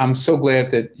 and I'm so glad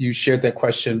that you shared that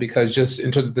question, because just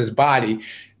in terms of this body,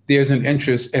 there's an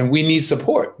interest, and we need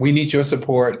support. We need your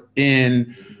support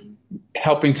in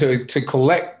helping to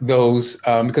collect those,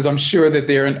 because I'm sure that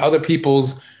they're in other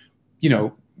people's,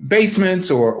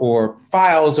 basements or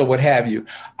files or what have you.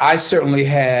 I certainly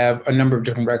have a number of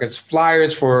different records,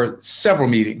 flyers for several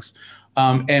meetings,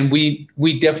 and we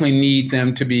definitely need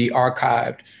them to be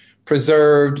archived,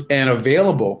 preserved, and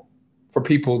available for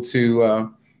people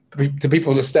to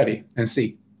study and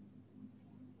see.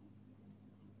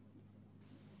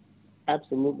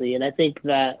 Absolutely, and I think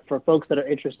that for folks that are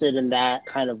interested in that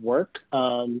kind of work,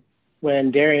 when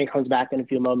Darian comes back in a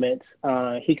few moments,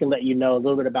 he can let you know a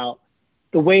little bit about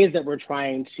the ways that we're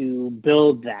trying to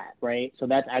build that, right? So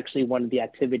that's actually one of the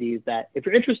activities that, if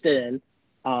you're interested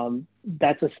in,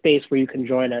 that's a space where you can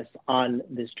join us on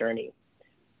this journey.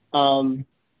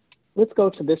 Let's go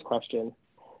to this question.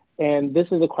 And this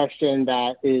is a question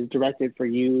that is directed for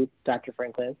you, Dr.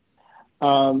 Franklin.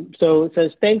 So it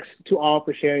says, thanks to all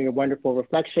for sharing your wonderful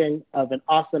reflection of an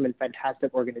awesome and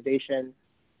fantastic organization.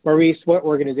 Maurice, what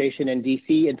organization in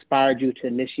DC inspired you to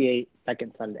initiate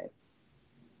Second Sunday?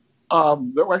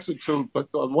 There were actually two, but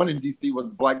one in DC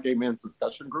was Black Gay Men's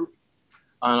Discussion Group.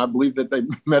 And I believe that they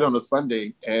met on a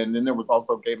Sunday. And then there was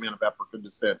also Gay Men of African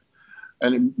Descent.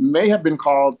 And it may have been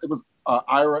called, it was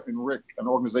Ira and Rick, an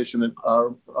organization that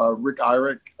Rick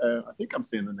Irick, I think I'm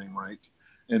saying the name right,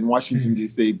 in Washington,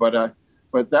 D.C. But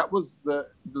But that was the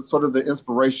sort of the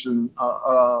inspiration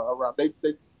around. They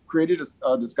created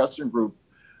a discussion group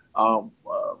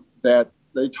that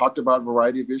they talked about a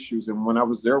variety of issues. And when I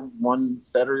was there one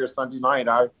Saturday or Sunday night,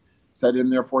 I sat in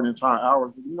there for an entire hour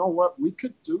and said, you know what, we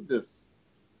could do this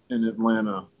in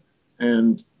Atlanta.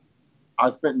 And I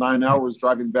spent 9 hours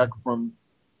driving back from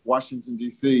Washington,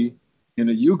 D.C. in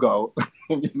a Yugo,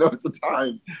 at the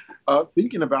time,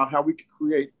 thinking about how we could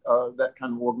create that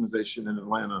kind of organization in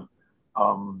Atlanta.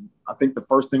 I think the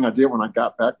first thing I did when I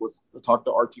got back was to talk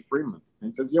to Archie Freeman.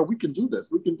 And he says, yeah, we can do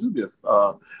this. We can do this.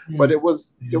 But it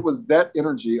was that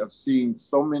energy of seeing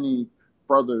so many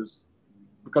brothers,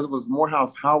 because it was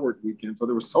Morehouse Howard weekend. So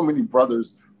there were so many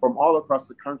brothers from all across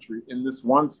the country in this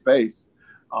one space,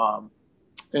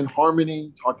 in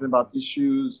harmony, talking about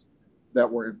issues that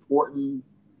were important,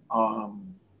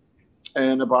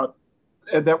 and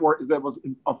that was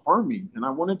affirming. And I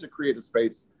wanted to create a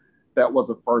space that was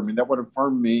affirming, that would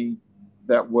affirm me,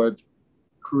 that would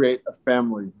create a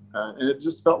family. And it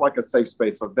just felt like a safe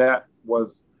space. So that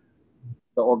was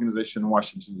the organization in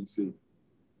Washington, D.C.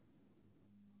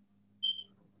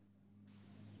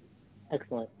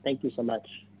 Excellent. Thank you so much.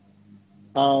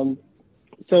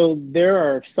 So there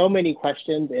are so many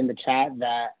questions in the chat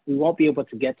that we won't be able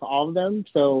to get to all of them.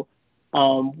 So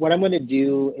what I'm going to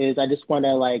do is I just want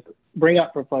to bring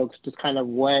up for folks just kind of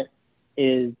what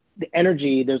is the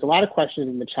energy. There's a lot of questions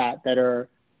in the chat that are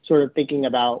sort of thinking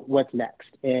about what's next.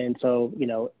 And so,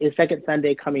 is Second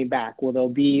Sunday coming back? Will there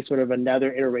be sort of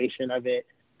another iteration of it?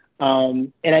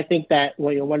 And I think that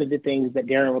one of the things that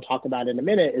Darren will talk about in a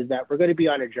minute is that we're going to be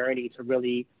on a journey to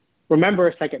really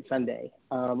remember Second Sunday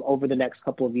over the next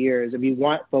couple of years. And we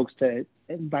want folks to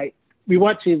we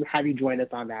want to have you join us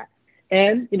on that.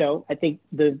 And, I think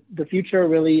the future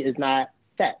really is not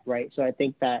set, right? So I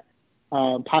think that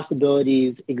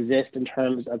possibilities exist in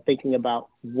terms of thinking about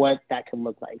what that can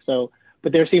look like. So,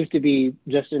 but there seems to be,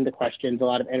 just in the questions, a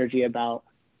lot of energy about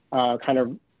kind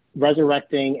of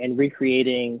resurrecting and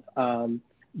recreating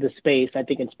the space, I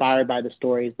think inspired by the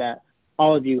stories that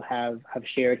all of you have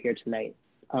shared here tonight.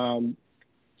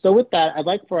 So with that, I'd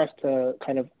like for us to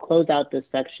kind of close out this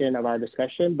section of our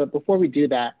discussion. But before we do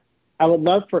that, I would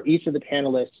love for each of the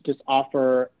panelists to just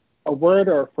offer a word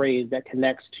or a phrase that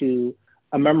connects to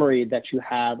a memory that you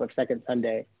have of Second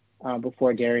Sunday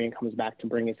before Darian comes back to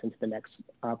bring us into the next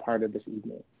part of this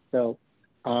evening. So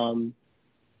I'll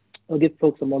give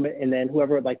folks a moment, and then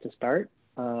whoever would like to start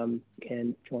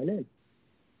can join in.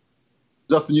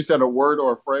 Justin, you said a word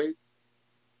or a phrase?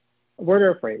 A word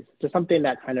or a phrase, just something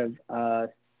that kind of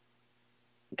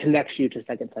connects you to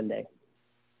Second Sunday.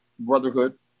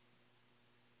 Brotherhood.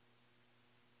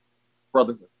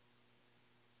 Brotherhood.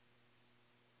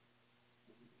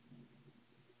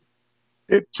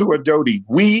 To Adodi,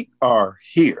 we are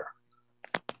here.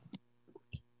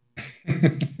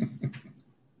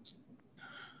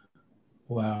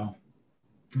 Wow.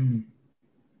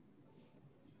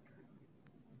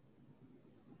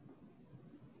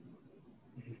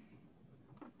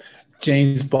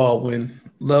 James Baldwin,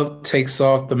 love takes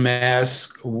off the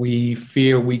mask we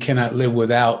fear we cannot live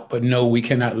without, but know we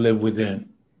cannot live within.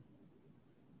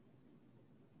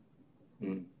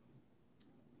 I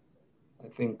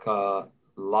think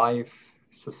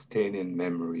life-sustaining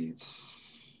memories.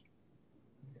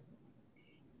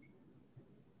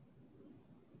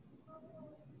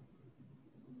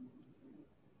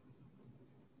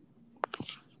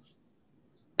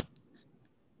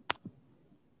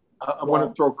 I want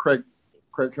to throw Craig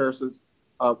Harris's,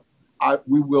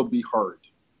 we will be heard.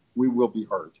 We will be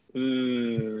heard.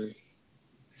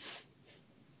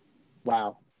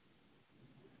 Wow.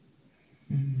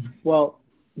 Well,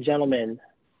 gentlemen,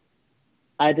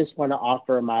 I just want to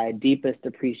offer my deepest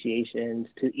appreciations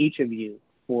to each of you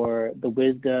for the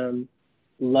wisdom,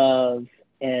 love,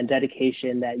 and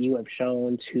dedication that you have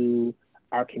shown to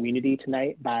our community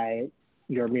tonight by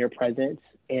your mere presence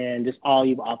and just all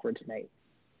you've offered tonight.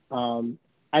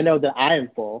 I know that I am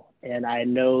full, and I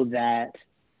know that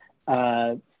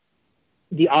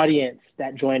the audience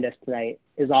that joined us tonight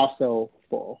is also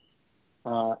full.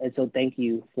 And so thank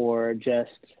you for just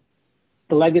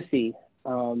the legacy.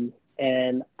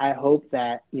 And I hope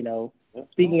that,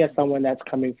 speaking as someone that's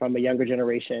coming from a younger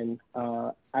generation,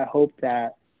 I hope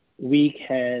that we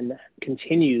can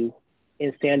continue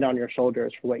and stand on your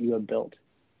shoulders for what you have built,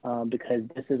 because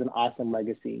this is an awesome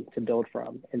legacy to build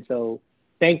from. And so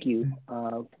thank you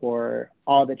for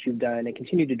all that you've done and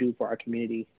continue to do for our community.